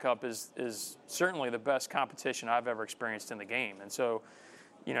Ryder Cup is certainly the best competition I've ever experienced in the game. And so,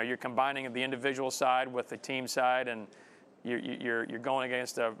 you're combining the individual side with the team side, and you're going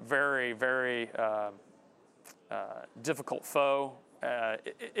against a very, very difficult foe.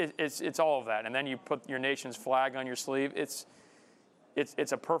 It's all of that, and then you put your nation's flag on your sleeve. It's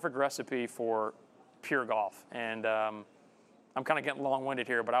a perfect recipe for pure golf. And I'm kind of getting long-winded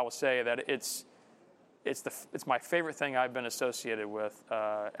here, but I will say that it's my favorite thing I've been associated with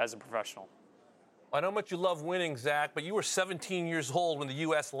as a professional. I know how much you love winning, Zach, but you were 17 years old when the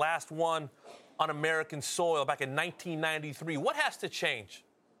U.S. last won on American soil back in 1993. What has to change?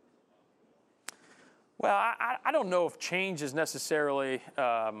 Well, I don't know if change is necessarily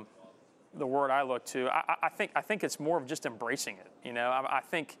the word I look to. I think it's more of just embracing it. I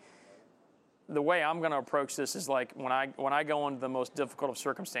think the way I'm going to approach this is like when I go into the most difficult of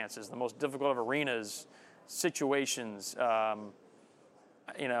circumstances, the most difficult of arenas, situations.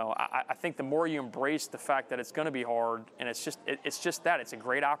 I think the more you embrace the fact that it's going to be hard, and it's just that it's a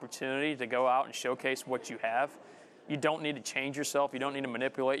great opportunity to go out and showcase what you have. You don't need to change yourself. You don't need to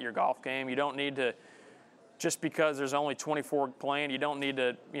manipulate your golf game. You don't need to, just because there's only 24 playing, you don't need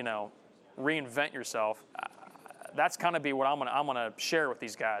to, reinvent yourself. That's kind of be what I'm gonna share with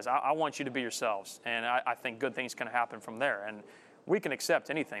these guys. I want you to be yourselves, and I think good things can happen from there. And we can accept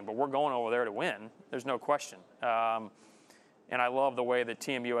anything, but we're going over there to win. There's no question. And I love the way that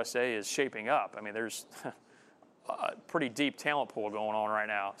Team USA is shaping up. I mean, there's a pretty deep talent pool going on right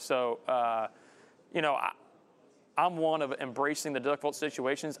now. So, I'm one of embracing the difficult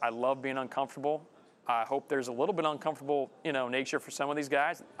situations. I love being uncomfortable. I hope there's a little bit uncomfortable, nature for some of these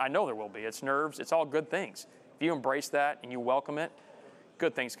guys. I know there will be. It's nerves. It's all good things. If you embrace that and you welcome it,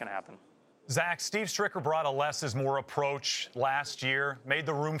 good things can happen. Zach, Steve Stricker brought a less is more approach last year, made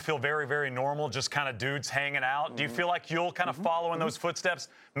the room feel very, very normal, just kind of dudes hanging out. Mm-hmm. Do you feel like you'll kind of follow in those footsteps,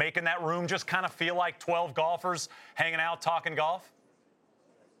 making that room just kind of feel like 12 golfers hanging out, talking golf?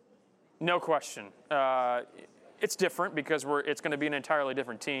 No question. It's different because it's going to be an entirely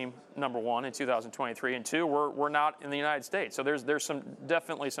different team, number one, in 2023. And two, we're not in the United States. So there's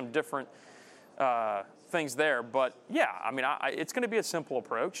definitely some different things there. But, yeah, I mean, it's going to be a simple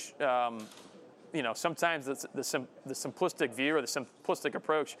approach. Sometimes the simplistic view or the simplistic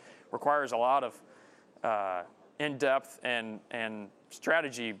approach requires a lot of in-depth and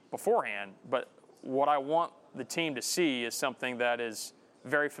strategy beforehand. But what I want the team to see is something that is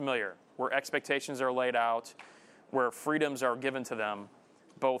very familiar, where expectations are laid out, where freedoms are given to them,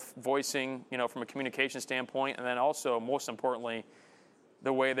 both voicing, from a communication standpoint, and then also, most importantly,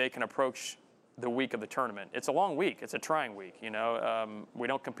 the way they can approach the week of the tournament. It's a long week. It's a trying week. We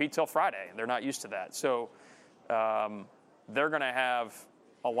don't compete till Friday. They're not used to that. So they're going to have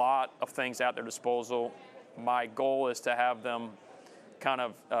a lot of things at their disposal. My goal is to have them kind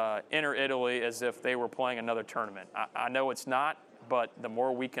of enter Italy as if they were playing another tournament. I know it's not, but the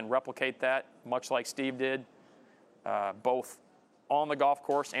more we can replicate that, much like Steve did, both on the golf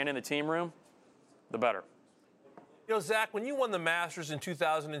course and in the team room, the better. Zach, when you won the Masters in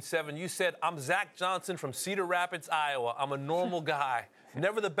 2007, you said, "I'm Zach Johnson from Cedar Rapids, Iowa. I'm a normal guy.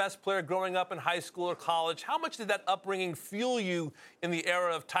 Never the best player growing up in high school or college." How much did that upbringing fuel you in the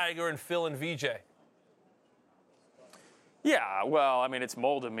era of Tiger and Phil and VJ? Yeah, well, I mean, it's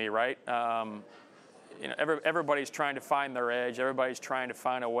molded me, right? Everybody's trying to find their edge. Everybody's trying to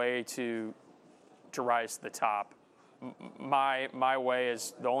find a way to rise to the top. My way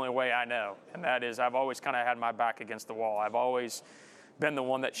is the only way I know, and that is I've always kind of had my back against the wall. I've always been the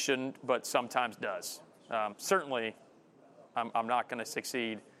one that shouldn't, but sometimes does. Certainly, I'm not going to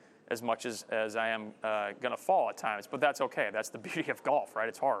succeed as much as I am going to fall at times, but that's okay. That's the beauty of golf, right?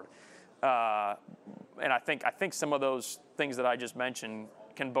 It's hard. And I think some of those things that I just mentioned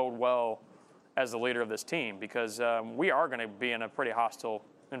can bode well as the leader of this team, because we are going to be in a pretty hostile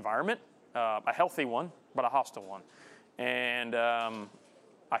environment, a healthy one, but a hostile one. And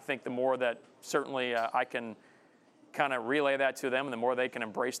I think the more that certainly I can kind of relay that to them, and the more they can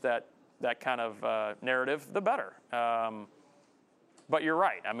embrace that kind of narrative, the better. But you're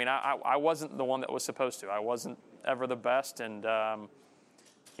right. I mean, I wasn't the one that was supposed to. I wasn't ever the best, and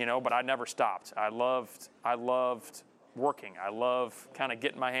but I never stopped. I loved working. I love kind of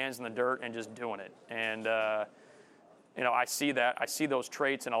getting my hands in the dirt and just doing it. And I see that. I see those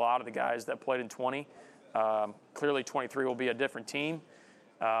traits in a lot of the guys that played in 20. Clearly 23 will be a different team,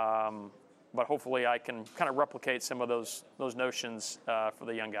 but hopefully I can kind of replicate some of those notions for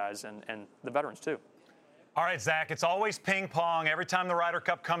the young guys and the veterans too. All right, Zach, it's always ping pong. Every time the Ryder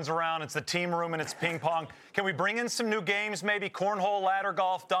Cup comes around, it's the team room and it's ping pong. Can we bring in some new games, maybe cornhole, ladder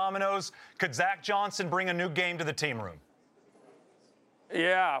golf, dominoes? Could Zach Johnson bring a new game to the team room?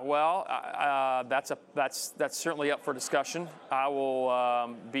 Yeah, well, that's certainly up for discussion. I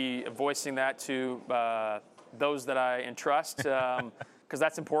will be voicing that to those that I entrust, because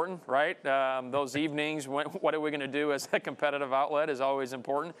that's important, right? Those evenings, what are we going to do as a competitive outlet is always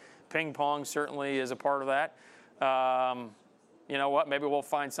important. Ping pong certainly is a part of that. You know what? Maybe we'll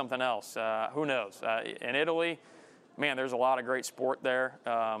find something else. Who knows? In Italy, man, there's a lot of great sport there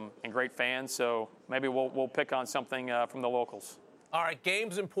and great fans. So maybe we'll pick on something from the locals. All right,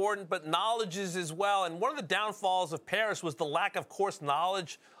 game's important, but knowledge is as well. And one of the downfalls of Paris was the lack of course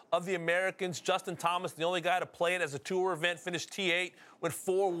knowledge of the Americans. Justin Thomas, the only guy to play it as a tour event, finished T8, went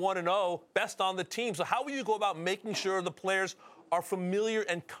 4-1-0, best on the team. So how will you go about making sure the players are familiar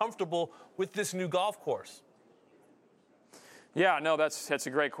and comfortable with this new golf course? Yeah, no, that's a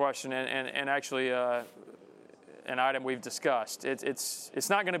great question, and actually an item we've discussed. It's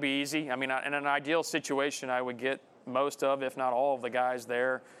not going to be easy. I mean, in an ideal situation, I would get most of, if not all of the guys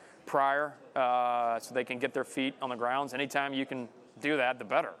there prior, so they can get their feet on the grounds. Anytime you can do that, the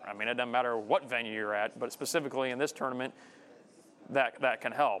better. I mean, it doesn't matter what venue you're at, but specifically in this tournament, that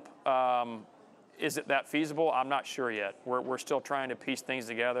can help. Is it that feasible? I'm not sure yet. We're still trying to piece things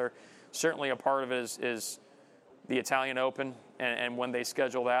together. Certainly a part of it is the Italian Open, and when they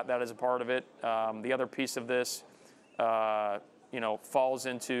schedule that is a part of it. The other piece of this, falls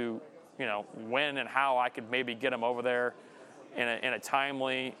into, when and how I could maybe get them over there in a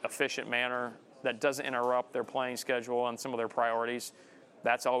timely, efficient manner that doesn't interrupt their playing schedule and some of their priorities.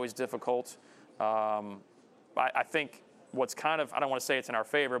 That's always difficult. I think what's kind of, I don't want to say it's in our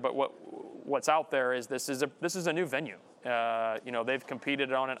favor, but what's out there is this is a new venue. They've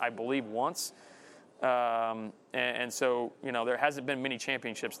competed on it, I believe, once. And so, there hasn't been many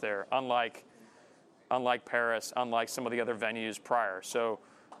championships there, unlike Paris, unlike some of the other venues prior. So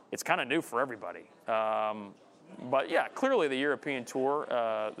it's kind of new for everybody. But yeah, clearly the European Tour,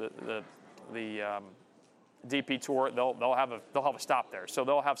 the DP Tour, they'll have a stop there, so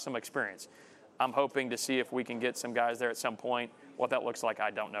they'll have some experience. I'm hoping to see if we can get some guys there at some point. What that looks like,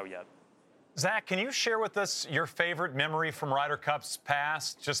 I don't know yet. Zach, can you share with us your favorite memory from Ryder Cups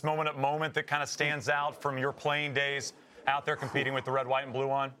past, just moment at moment that kind of stands out from your playing days out there competing with the red, white, and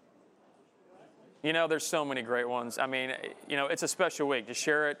blue on? There's so many great ones. I mean, it's a special week. To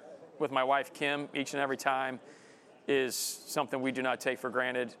share it with my wife, Kim, each and every time is something we do not take for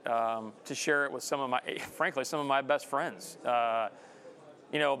granted. To share it with some of my best friends. The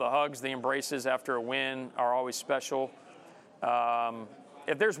hugs, the embraces after a win are always special.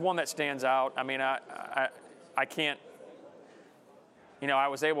 If there's one that stands out, I mean, I can't, I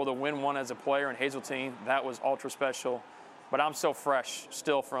was able to win one as a player in Hazeltine. That was ultra special. But I'm so fresh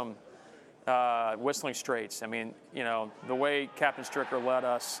still from Whistling Straits. I mean, the way Captain Stricker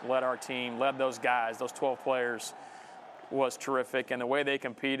led our team, led those guys, those 12 players, was terrific. And the way they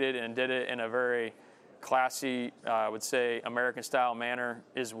competed and did it in a very classy, I would say, American-style manner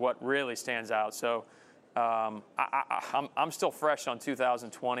is what really stands out. So I'm still fresh on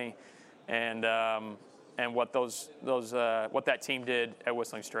 2020 and what what that team did at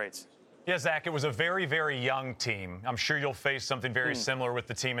Whistling Straits. Yeah, Zach, it was a very, very young team. I'm sure you'll face something very similar with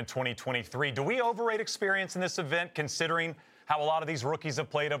the team in 2023. Do we overrate experience in this event, considering how a lot of these rookies have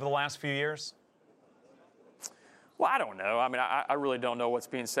played over the last few years? Well, I don't know. I mean, I really don't know what's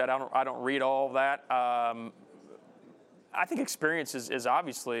being said. I don't read all of that. I think experience is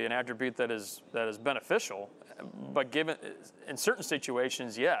obviously an attribute that is beneficial, but given in certain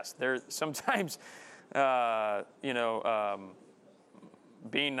situations, yes. There's sometimes,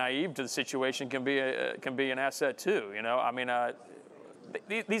 being naive to the situation can be an asset too. I mean,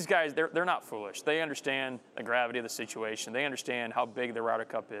 these guys they're not foolish. They understand the gravity of the situation. They understand how big the Ryder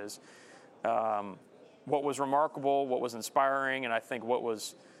Cup is. What was remarkable, what was inspiring, and I think what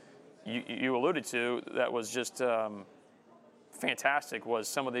was you alluded to that was just fantastic was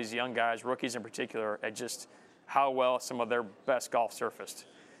some of these young guys, rookies in particular, at just how well some of their best golf surfaced.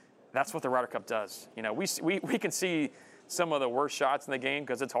 That's what the Ryder Cup does. We can see some of the worst shots in the game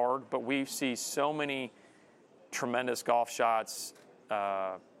because it's hard, but we see so many tremendous golf shots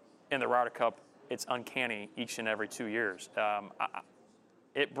in the Ryder Cup. It's uncanny each and every 2 years.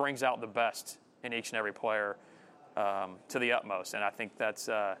 It brings out the best in each and every player to the utmost, and I think that's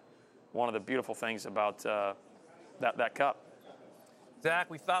one of the beautiful things about that cup.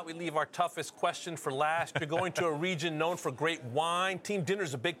 Zach, we thought we'd leave our toughest question for last. You're going to a region known for great wine. Team dinner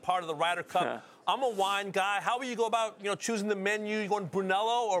is a big part of the Ryder Cup. I'm a wine guy. How will you go about, choosing the menu? You going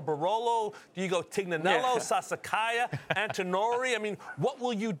Brunello or Barolo? Do you go Tignanello, Sassicaia, Antinori? I mean, what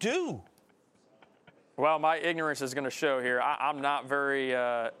will you do? Well, my ignorance is going to show here. I'm not very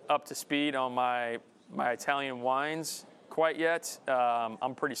up to speed on my Italian wines quite yet.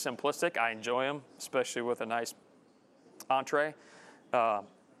 I'm pretty simplistic. I enjoy them, especially with a nice entree.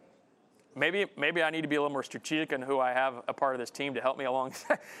 Maybe I need to be a little more strategic in who I have a part of this team to help me along,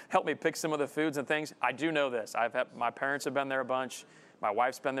 help me pick some of the foods and things. I do know this. My parents have been there a bunch. My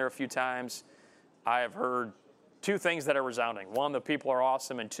wife's been there a few times. I have heard two things that are resounding. One, the people are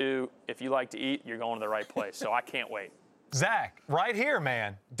awesome, and two, if you like to eat, you're going to the right place. So I can't wait. Zach, right here,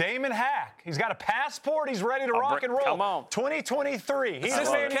 man. Damon Hack. He's got a passport. He's ready to rock and roll. Come on. 2023. He's the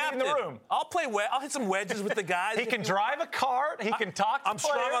man in the room. I'll hit some wedges with the guys. He can drive a cart. He can talk to I'm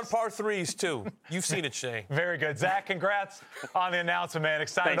players. strong on par threes, too. You've seen it, Shane. Very good. Zach, congrats on the announcement, man.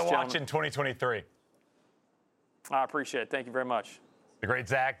 Excited Thanks, to watch gentlemen. in 2023. I appreciate it. Thank you very much. The great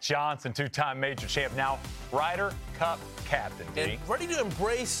Zach Johnson, two-time major champ, now Ryder Cup captain. And ready to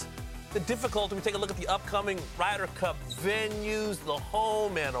embrace the difficulty. We take a look at the upcoming Ryder Cup venues, the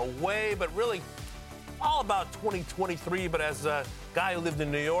home and away, but really all about 2023. But as a guy who lived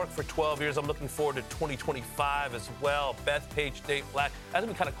in New York for 12 years, I'm looking forward to 2025 as well. Bethpage Date Black. That'll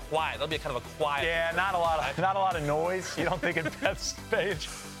be kind of quiet. That'll be kind of a quiet. Yeah, not a lot of noise. You don't think at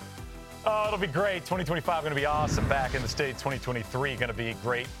Bethpage? Oh, it'll be great. 2025 going to be awesome. Back in the States, 2023 going to be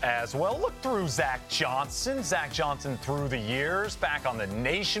great as well. Look through Zach Johnson. Zach Johnson through the years. Back on the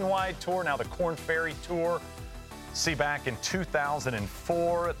Nationwide Tour, now the Korn Ferry Tour. See back in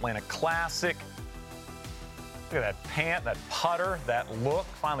 2004, Atlanta Classic. Look at that pant, that putter, that look,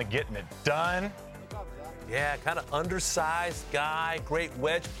 finally getting it done. Yeah, kind of undersized guy, great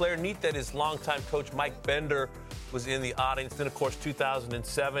wedge player. Neat that his longtime coach Mike Bender was in the audience. Then, of course,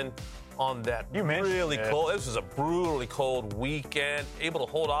 2007 on that really cold. This was a brutally cold weekend. Able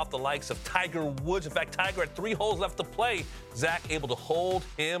to hold off the likes of Tiger Woods. In fact, Tiger had 3 holes left to play. Zach able to hold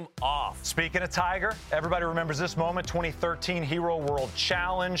him off. Speaking of Tiger, everybody remembers this moment, 2013 Hero World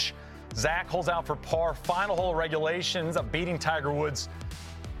Challenge. Zach holds out for par, final hole of regulation, ends up beating Tiger Woods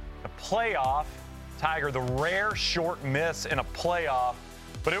in a playoff. Tiger, the rare short miss in a playoff,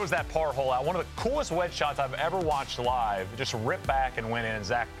 but it was that par hole out. One of the coolest wedge shots I've ever watched live. Just ripped back and went in, and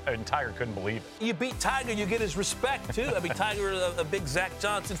Zach and Tiger couldn't believe it. You beat Tiger, you get his respect, too. I mean, Tiger, a big Zach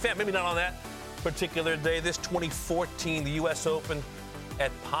Johnson fan. Maybe not on that particular day. This 2014, the U.S. Open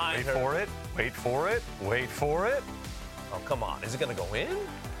at Pinehurst. Wait for it. Wait for it. Wait for it. Oh, come on. Is it going to go in?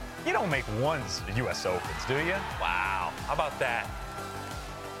 You don't make ones U.S. Opens, do you? Wow. How about that?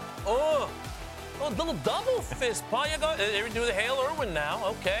 Oh, little double fist, Paul. You go. You do the Hale Irwin now.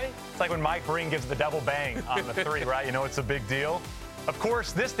 Okay. It's like when Mike Breen gives the double bang on the 3, right? You know it's a big deal. Of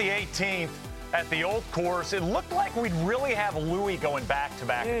course, this the 18th at the Old Course. It looked like we'd really have Louis going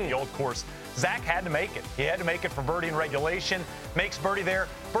back-to-back at the Old Course. Zach had to make it. He had to make it for birdie in regulation. Makes birdie there.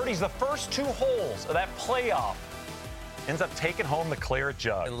 Birdie's the first 2 holes of that playoff. Ends up taking home the claret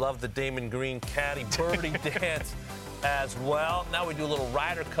jug. I love the Damon Green caddy birdie dance as well. Now we do a little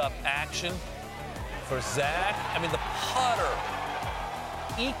Ryder Cup action for Zach. I mean, the putter,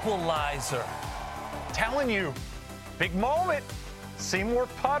 equalizer. Telling you, big moment. Seymour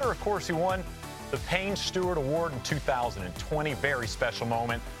putter, of course, he won the Payne Stewart Award in 2020. Very special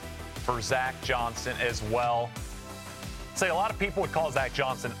moment for Zach Johnson as well. Say a lot of people would call Zach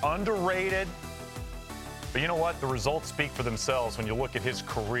Johnson underrated. But you know what? The results speak for themselves when you look at his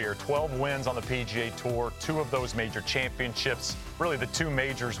career. 12 wins on the PGA Tour, 2 of those major championships. Really the 2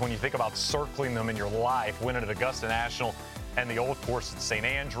 majors when you think about circling them in your life. Winning at Augusta National and the Old Course at St.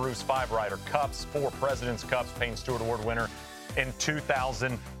 Andrews. 5 Ryder Cups, 4 President's Cups, Payne Stewart Award winner in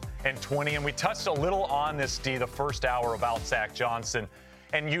 2020. And we touched a little on this, D, the first hour about Zach Johnson.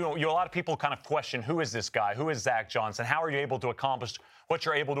 And a lot of people kind of question, who is this guy? Who is Zach Johnson? How are you able to accomplish what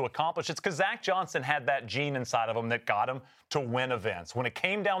you're able to accomplish? It's because Zach Johnson had that gene inside of him that got him to win events. When it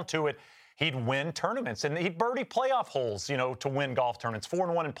came down to it, he'd win tournaments, and he'd birdie playoff holes, to win golf tournaments.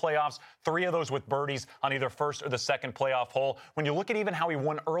 4-1 in playoffs, 3 of those with birdies on either first or the second playoff hole. When you look at even how he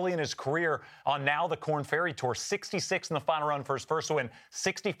won early in his career on now the Korn Ferry Tour, 66 in the final round for his first win,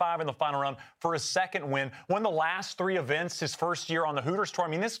 65 in the final round for his second win. Won the last 3 events his first year on the Hooters Tour. I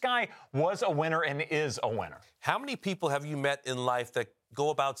mean, this guy was a winner and is a winner. How many people have you met in life that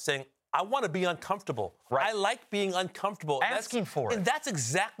go about saying, I want to be uncomfortable. Right. I like being uncomfortable. Asking for it. And that's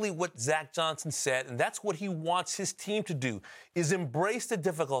exactly what Zach Johnson said, and that's what he wants his team to do, is embrace the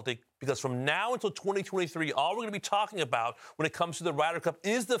difficulty, because from now until 2023, all we're going to be talking about when it comes to the Ryder Cup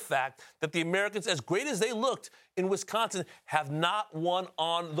is the fact that the Americans, as great as they looked in Wisconsin, have not won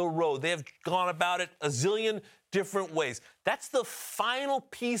on the road. They have gone about it a zillion different ways. That's the final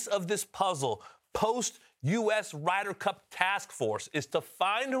piece of this puzzle, post-U.S. Ryder Cup task force, is to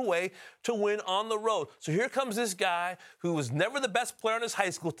find a way to win on the road. So here comes this guy who was never the best player on his high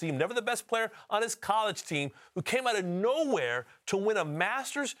school team, never the best player on his college team, who came out of nowhere to win a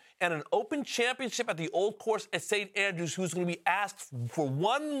Masters and an Open Championship at the Old Course at St. Andrews, who's going to be asked for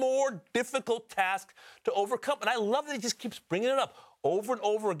one more difficult task to overcome. And I love that he just keeps bringing it up over and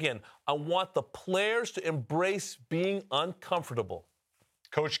over again. I want the players to embrace being uncomfortable.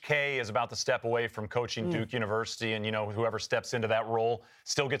 Coach K is about to step away from coaching Duke University, and, whoever steps into that role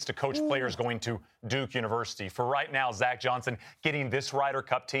still gets to coach players going to Duke University. For right now, Zach Johnson getting this Ryder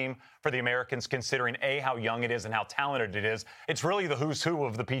Cup team for the Americans, considering, A, how young it is and how talented it is. It's really the who's who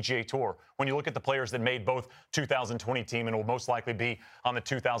of the PGA Tour. When you look at the players that made both 2020 team and will most likely be on the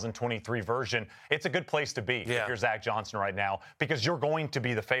 2023 version, it's a good place to be if you're Zach Johnson right now, because you're going to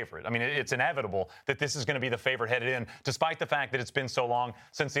be the favorite. I mean, it's inevitable that this is going to be the favorite headed in, despite the fact that it's been so long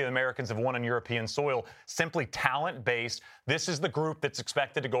since the Americans have won on European soil. Simply talent-based. This is the group that's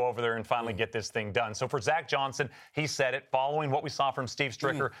expected to go over there and finally get this thing done. So for Zach Johnson, he said it, following what we saw from Steve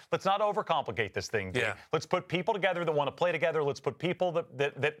Stricker, let's not overcomplicate this thing, Dave. Let's put people together that want to play together. Let's put people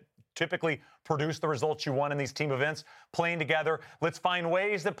that typically produce the results you want in these team events, playing together. Let's find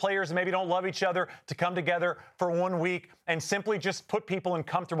ways that players maybe don't love each other to come together for 1 week and simply just put people in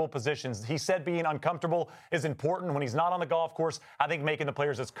comfortable positions. He said being uncomfortable is important when he's not on the golf course. I think making the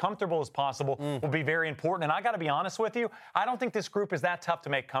players as comfortable as possible will be very important. And I got to be honest with you, I don't think this group is that tough to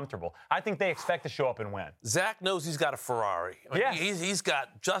make comfortable. I think they expect to show up and win. Zach knows he's got a Ferrari. Yeah. He's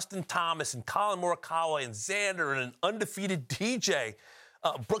got Justin Thomas and Colin Morikawa and Xander and an undefeated DJ,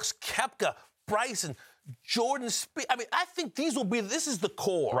 Brooks Koepka, Bryson, Jordan Spieth. I mean, I think this is the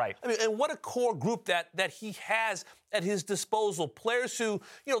core. Right. I mean, and what a core group that he has at his disposal. Players who,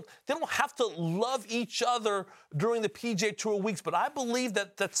 they don't have to love each other during the PGA Tour weeks, but I believe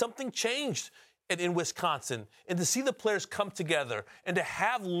that something changed in Wisconsin. And to see the players come together and to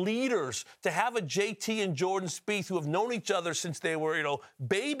have leaders, to have a JT and Jordan Spieth who have known each other since they were,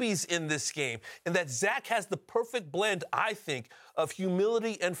 babies in this game, and that Zach has the perfect blend, I think, of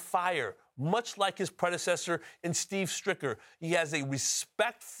humility and fire, much like his predecessor in Steve Stricker. He has a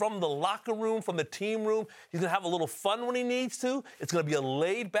respect from the locker room, from the team room. He's going to have a little fun when he needs to. It's going to be a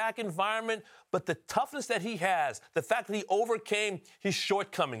laid-back environment. But the toughness that he has, the fact that he overcame his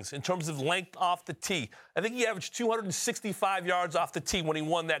shortcomings in terms of length off the tee. I think he averaged 265 yards off the tee when he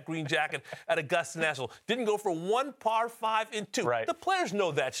won that green jacket at Augusta National. Didn't go for one par 5 and 2. Right. The players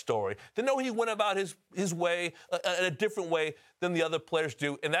know that story. They know he went about his way in a different way than the other players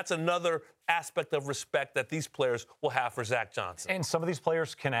do. And that's another aspect of respect that these players will have for Zach Johnson. And some of these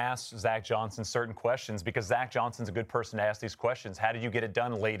players can ask Zach Johnson certain questions because Zach Johnson's a good person to ask these questions. How did you get it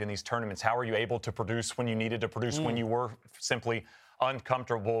done late in these tournaments? How were you able to produce when you needed to produce, when you were simply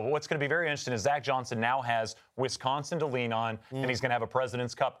uncomfortable? What's going to be very interesting is Zach Johnson now has Wisconsin to lean on, and he's going to have a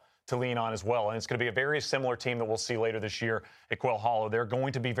President's Cup to lean on as well. And it's going to be a very similar team that we'll see later this year at Quail Hollow. They're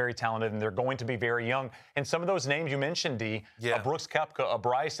going to be very talented, and they're going to be very young. And some of those names you mentioned, D, a Brooks Koepka, a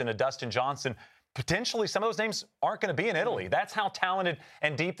Bryson, a Dustin Johnson, potentially some of those names aren't going to be in Italy. That's how talented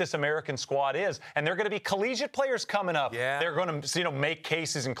and deep this American squad is. And they're going to be collegiate players coming up. Yeah. They're going to make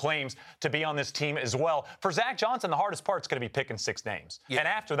cases and claims to be on this team as well. For Zach Johnson, the hardest part is going to be picking 6 names. Yeah. And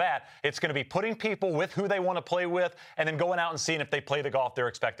after that, it's going to be putting people with who they want to play with and then going out and seeing if they play the golf they're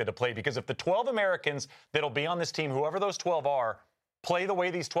expected to play. Because if the 12 Americans that'll be on this team, whoever those 12 are, play the way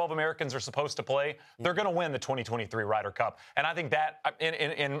these 12 Americans are supposed to play, they're going to win the 2023 Ryder Cup. And I think that,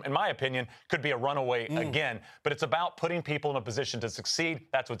 in my opinion, could be a runaway again. But it's about putting people in a position to succeed.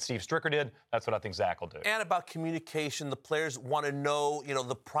 That's what Steve Stricker did. That's what I think Zach will do. And about communication. The players want to know,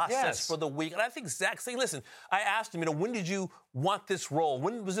 the process for the week. And I think Zach's saying, listen, I asked him, when did you want this role?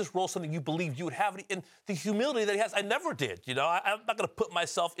 When was this role something you believed you would have? And the humility that he has, I never did. I'm not going to put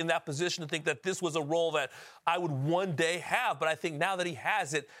myself in that position to think that this was a role that I would one day have. But I think now that he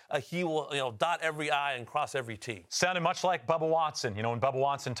has it, he will, dot every I and cross every T. Sounded much like Bubba Watson. When Bubba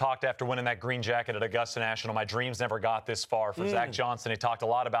Watson talked after winning that green jacket at Augusta National, my dreams never got this far. For Zach Johnson, he talked a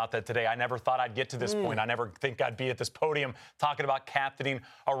lot about that today. I never thought I'd get to this point. I never think I'd be at this podium talking about captaining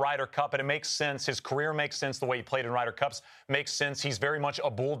a Ryder Cup. And it makes sense. His career makes sense. The way he played in Ryder Cups makes sense. He's very much a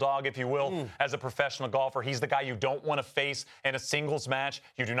bulldog, if you will, as a professional golfer. He's the guy you don't want to face in a singles match.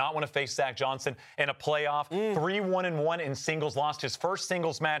 You do not want to face Zach Johnson in a playoff. 3-1-1 in singles. Lost his first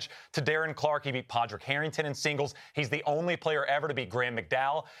singles match to Darren Clarke. He beat Padraig Harrington in singles. He's the only player ever to beat Graham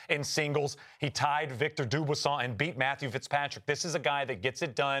McDowell in singles. He tied Victor Dubuisson and beat Matthew Fitzpatrick. This is a guy that gets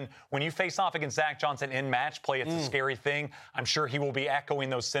it done. When you face off against Zach Johnson in match play, it's a scary thing. I'm sure he will be echoing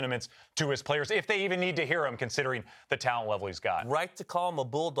those sentiments to his players, if they even need to hear him, considering the talent level he's got. Right to call him a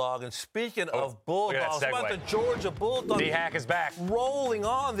bulldog. And speaking of bulldogs, how about the Georgia Bulldogs? D-Hack is back. Rolling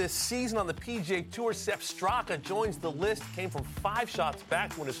on this season on the PGA Tour. Sepp Straka joins the list. Came from 5 shots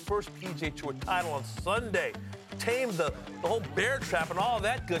back to win his first PGA Tour title on Sunday. Tamed the whole bear trap and all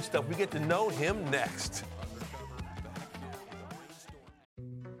that good stuff. We get to know him next.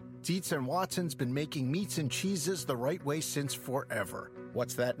 Dietz & Watson's been making meats and cheeses the right way since forever.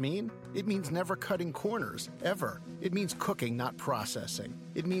 What's that mean? It means never cutting corners, ever. It means cooking, not processing.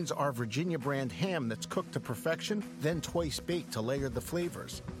 It means our Virginia brand ham that's cooked to perfection, then twice baked to layer the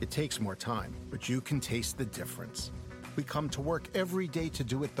flavors. It takes more time, but you can taste the difference. We come to work every day to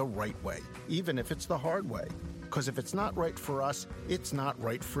do it the right way, even if it's the hard way. Because if it's not right for us, it's not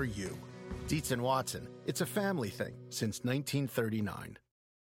right for you. Dietz & Watson, it's a family thing since 1939.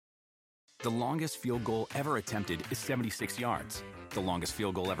 The longest field goal ever attempted is 76 yards. The longest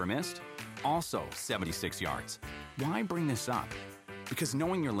field goal ever missed? Also 76 yards. Why bring this up? Because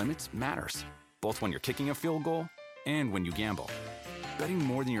knowing your limits matters, both when you're kicking a field goal and when you gamble. Betting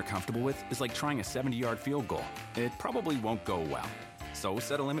more than you're comfortable with is like trying a 70-yard field goal. It probably won't go well. So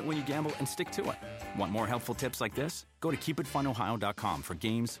set a limit when you gamble and stick to it. Want more helpful tips like this? Go to keepitfunohio.com for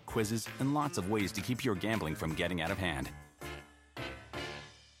games, quizzes, and lots of ways to keep your gambling from getting out of hand.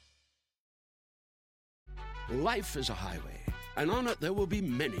 Life is a highway, and on it there will be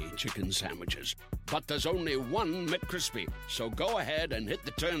many chicken sandwiches. But there's only one McCrispy. So go ahead and hit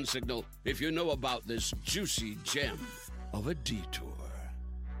the turn signal if you know about this juicy gem of a detour.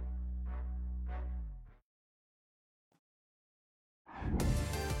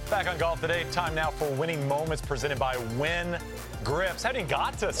 Back on Golf Today, time now for Winning Moments presented by Win Grips. Haven't even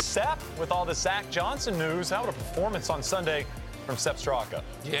got to Sepp with all the Zach Johnson news. How about a performance on Sunday from Sepp Straka?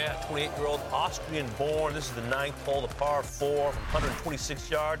 Yeah, 28-year-old Austrian-born. This is the 9th hole, the par 4 from 126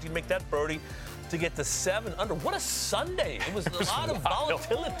 yards. You make that birdie to get to 7 under. What a Sunday. It was a lot of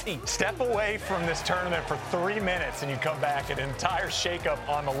volatility. Step away from this tournament for 3 minutes and you come back, an entire shakeup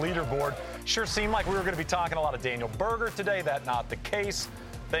on the leaderboard. Sure seemed like we were going to be talking a lot of Daniel Berger today. That not the case,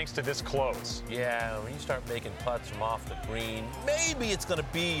 thanks to this close. Yeah, when you start making putts from off the green, maybe it's going to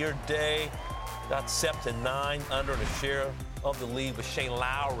be your day. Got Sepp to 9 under and a share of the lead with Shane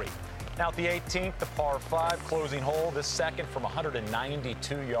Lowry. Now at the 18th, the par 5 closing hole, this second from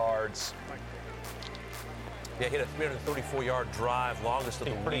 192 yards. Yeah, hit a 334-yard drive, longest of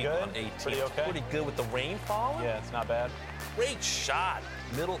the week on 18. Pretty good with the rain falling. Yeah, it's not bad. Great shot,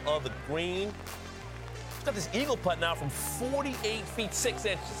 middle of the green. He's got this eagle putt now from 48 feet 6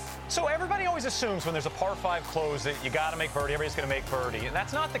 inches. So everybody always assumes when there's a par 5 close that you got to make birdie, everybody's going to make birdie, and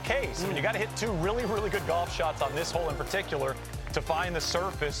that's not the case. I mean, you got to hit 2 really, really good golf shots on this hole in particular to find the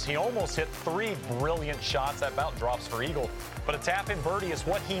surface. He almost hit 3 brilliant shots. That about drops for eagle, but a tap-in birdie is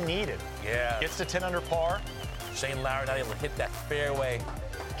what he needed. Yeah. Gets to 10 under par. Shane Lowry not able to hit that fairway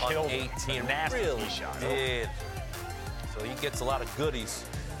on 18. Nasty really shot. Did. So he gets a lot of goodies.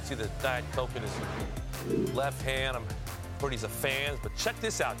 See the Diet Coke in his left hand. I'm pretty he's a fan, but check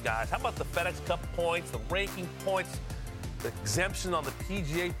this out, guys. How about the FedEx Cup points, the ranking points, the exemption on the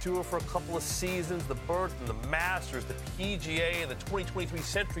PGA Tour for a couple of seasons, the berth and the Masters, the PGA, and the 2023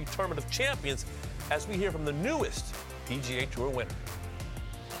 Century Tournament of Champions, as we hear from the newest PGA Tour winner.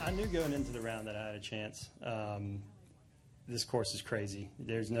 I knew going into the round that I had a chance. This course is crazy.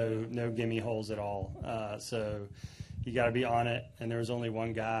 There's no gimme holes at all. So you got to be on it, and there was only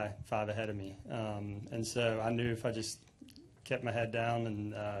one guy 5 ahead of me. And so I knew if I just kept my head down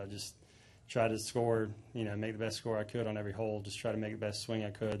and just tried to score, make the best score I could on every hole, just try to make the best swing I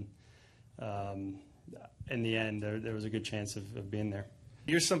could. In the end, there was a good chance of being there.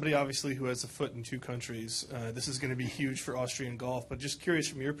 You're somebody, obviously, who has a foot in 2 countries. This is going to be huge for Austrian golf, but just curious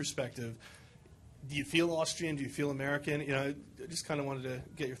from your perspective, do you feel Austrian? Do you feel American? I just kind of wanted to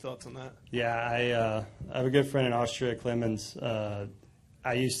get your thoughts on that. Yeah, I have a good friend in Austria, Clemens.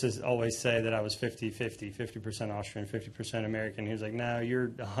 I used to always say that I was 50-50, 50% Austrian, 50% American. He was like, no, you're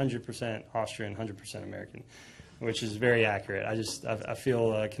 100% Austrian, 100% American, which is very accurate. I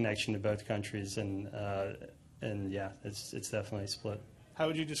feel a connection to both countries, and yeah, it's definitely split. How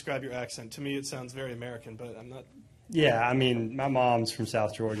would you describe your accent? To me, it sounds very American, but I'm not. Yeah, I mean, my mom's from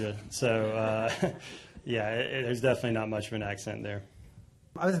South Georgia, so yeah, there's definitely not much of an accent there.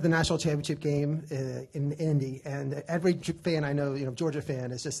 I was at the national championship game in Indy, and every fan I know, Georgia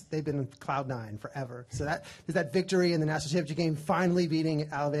fan, is just they've been in cloud 9 forever. So that victory in the national championship game, finally beating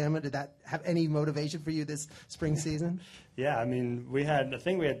Alabama, did that have any motivation for you this spring season? Yeah, I mean, I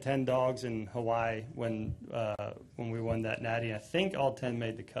think we had 10 dogs in Hawaii when we won that natty. I think all 10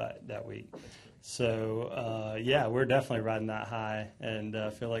 made the cut that week. So yeah, we're definitely riding that high, and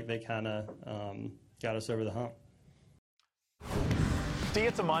feel like they kind of got us over the hump. See,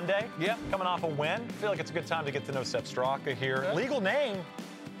 it's a Monday. Yep. Coming off a win. I feel like it's a good time to get to know Sepp Straka here. Yeah. Legal name,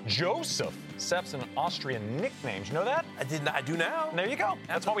 Joseph. Sepp's an Austrian nickname. You know that? I do now. There you go.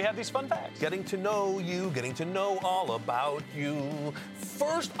 That's why we have these fun facts. Getting to know you, getting to know all about you.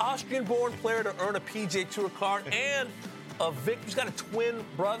 First Austrian-born player to earn a PGA Tour card and a victory. He's got a twin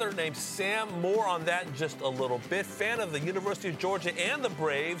brother named Sam. More on that in just a little bit. Fan of the University of Georgia and the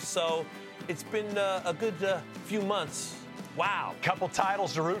Braves, so it's been a good few months. Wow. Couple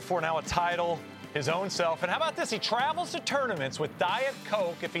titles to root for, now a title his own self. And how about this? He travels to tournaments with Diet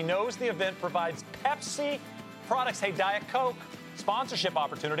Coke if he knows the event provides Pepsi products. Hey, Diet Coke, sponsorship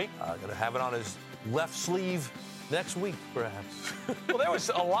opportunity. Going to have it on his left sleeve next week, perhaps. Well, there was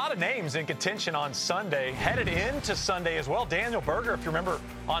a lot of names in contention on Sunday. Headed into Sunday as well. Daniel Berger, if you remember,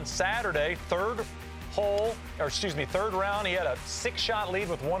 on Saturday, third round, he had a 6-shot lead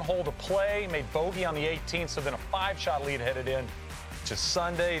with 1 hole to play, made bogey on the 18th, so then a 5-shot lead headed in to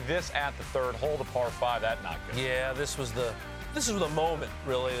Sunday. This at the 3rd hole, the par 5, that not good. Yeah, this was the moment,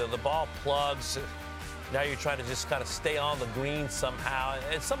 really. The ball plugs. Now you're trying to just kind of stay on the green somehow.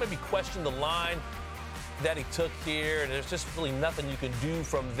 And some maybe question the line that he took here, and there's just really nothing you can do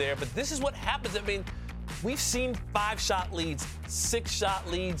from there. But this is what happens. I mean, we've seen 5-shot leads, 6-shot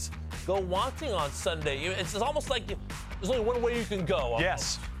leads go wanting on Sunday. It's almost like there's only one way you can go. Almost.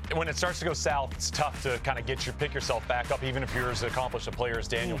 Yes. When it starts to go south, it's tough to kind of pick yourself back up, even if you're as accomplished a player as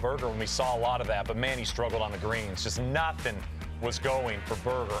Daniel Berger, when we saw a lot of that. But, man, he struggled on the greens. Just nothing was going for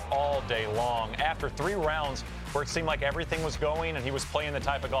Berger all day long. After 3 rounds where it seemed like everything was going and he was playing the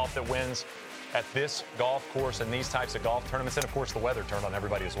type of golf that wins at this golf course and these types of golf tournaments, and, of course, the weather turned on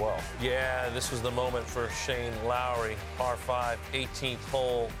everybody as well. Yeah, this was the moment for Shane Lowry. Par 5, 18th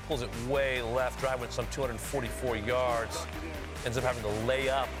hole, pulls it way left, driving some 244 yards. Ends up having to lay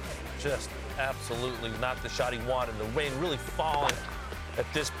up, just absolutely not the shot he wanted. The rain really falling at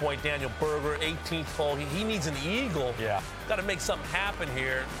this point. Daniel Berger, 18th hole. He needs an eagle. Yeah. Got to make something happen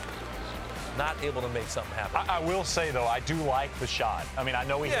here. Not able to make something happen. I will say, though, I do like the shot. I mean, I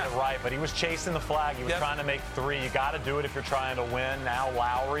know he hit it right, but he was chasing the flag. He was trying to make 3. You got to do it if you're trying to win. Now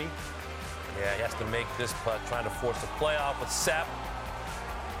Lowry. Yeah, he has to make this putt, trying to force a playoff with Sepp.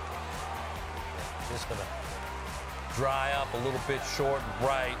 Just going to dry up a little bit short and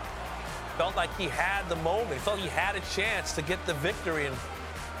right. Felt like he had the moment. He felt he had a chance to get the victory and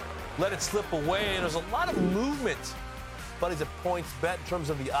let it slip away. And there's a lot of movement, buddies, at PointsBet in terms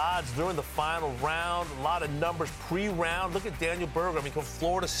of the odds during the final round. A lot of numbers pre-round. Look at Daniel Berger. I mean, from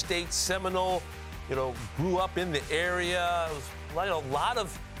Florida State, Seminole, grew up in the area. It was like a lot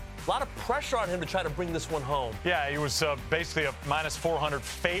of pressure on him to try to bring this one home. Yeah, he was basically a minus 400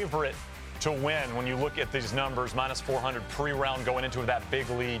 favorite to win. When you look at these numbers, minus 400 pre-round going into that big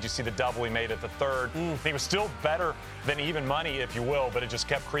lead. You see the double he made at the third. He was still better than even money, if you will, but it just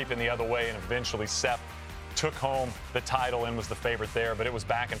kept creeping the other way, and eventually Sepp took home the title and was the favorite there, but it was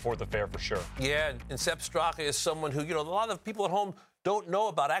back and forth affair for sure. Yeah, and Sepp Straka is someone who, a lot of people at home don't know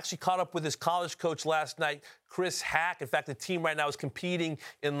about. I actually caught up with his college coach last night, Chris Hack. In fact, the team right now is competing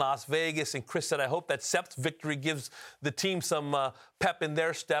in Las Vegas, and Chris said, I hope that Sepp's victory gives the team some pep in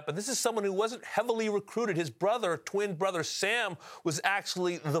their step. And this is someone who wasn't heavily recruited. His twin brother Sam, was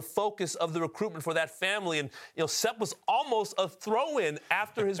actually the focus of the recruitment for that family. And, Sepp was almost a throw-in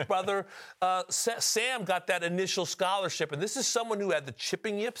after his brother Sam got that initial scholarship. And this is someone who had the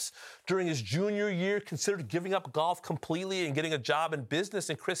chipping yips during his junior year, considered giving up golf completely and getting a job in business.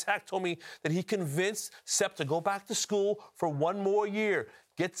 And Chris Hack told me that he convinced Sepp to go back to school for one more year,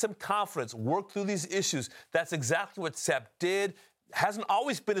 get some confidence, work through these issues. That's exactly what Sepp did. Hasn't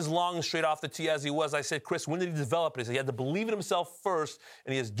always been as long and straight off the tee as he was. I said, Chris, when did he develop it? He said he had to believe in himself first,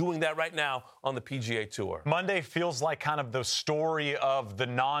 and he is doing that right now on the PGA Tour. Monday feels like kind of the story of the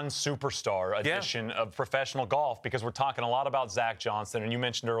non-superstar edition of professional golf, because we're talking a lot about Zach Johnson, and you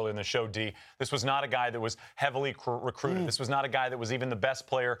mentioned earlier in the show, D, this was not a guy that was heavily recruited. This was not a guy that was even the best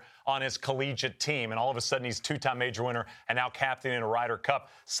player on his collegiate team, and all of a sudden he's 2-time major winner and now captain in a Ryder Cup.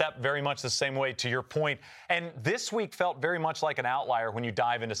 Sepp, very much the same way, to your point. And this week felt very much like an outlier when you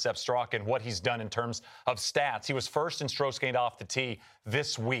dive into Sepp Straka and what he's done in terms of stats. He was first in strokes gained off the tee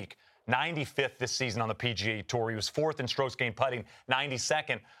this week, 95th this season on the PGA Tour. He was 4th in strokes gained putting,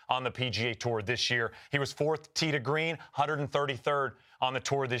 92nd on the PGA Tour this year. He was 4th tee to green, 133rd on the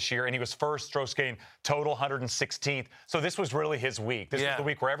tour this year, and he was first strokes gained total, 116th. So this was really his week. This was the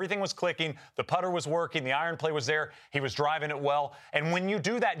week where everything was clicking, the putter was working, the iron play was there, he was driving it well. And when you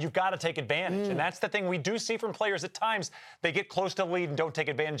do that, you've got to take advantage. And that's the thing we do see from players at times. They get close to the lead and don't take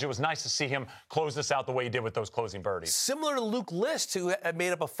advantage. It was nice to see him close this out the way he did with those closing birdies. Similar to Luke List, who had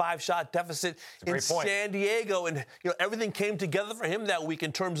made up a 5-shot deficit in San Diego. And everything came together for him that week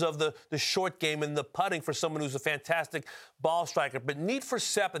in terms of the short game and the putting for someone who's a fantastic ball striker. But neat for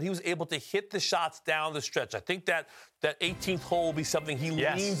Sepp that he was able to hit the shots down the stretch. I think that 18th hole will be something he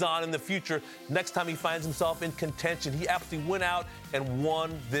leans on in the future next time he finds himself in contention. He absolutely went out and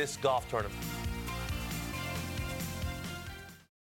won this golf tournament.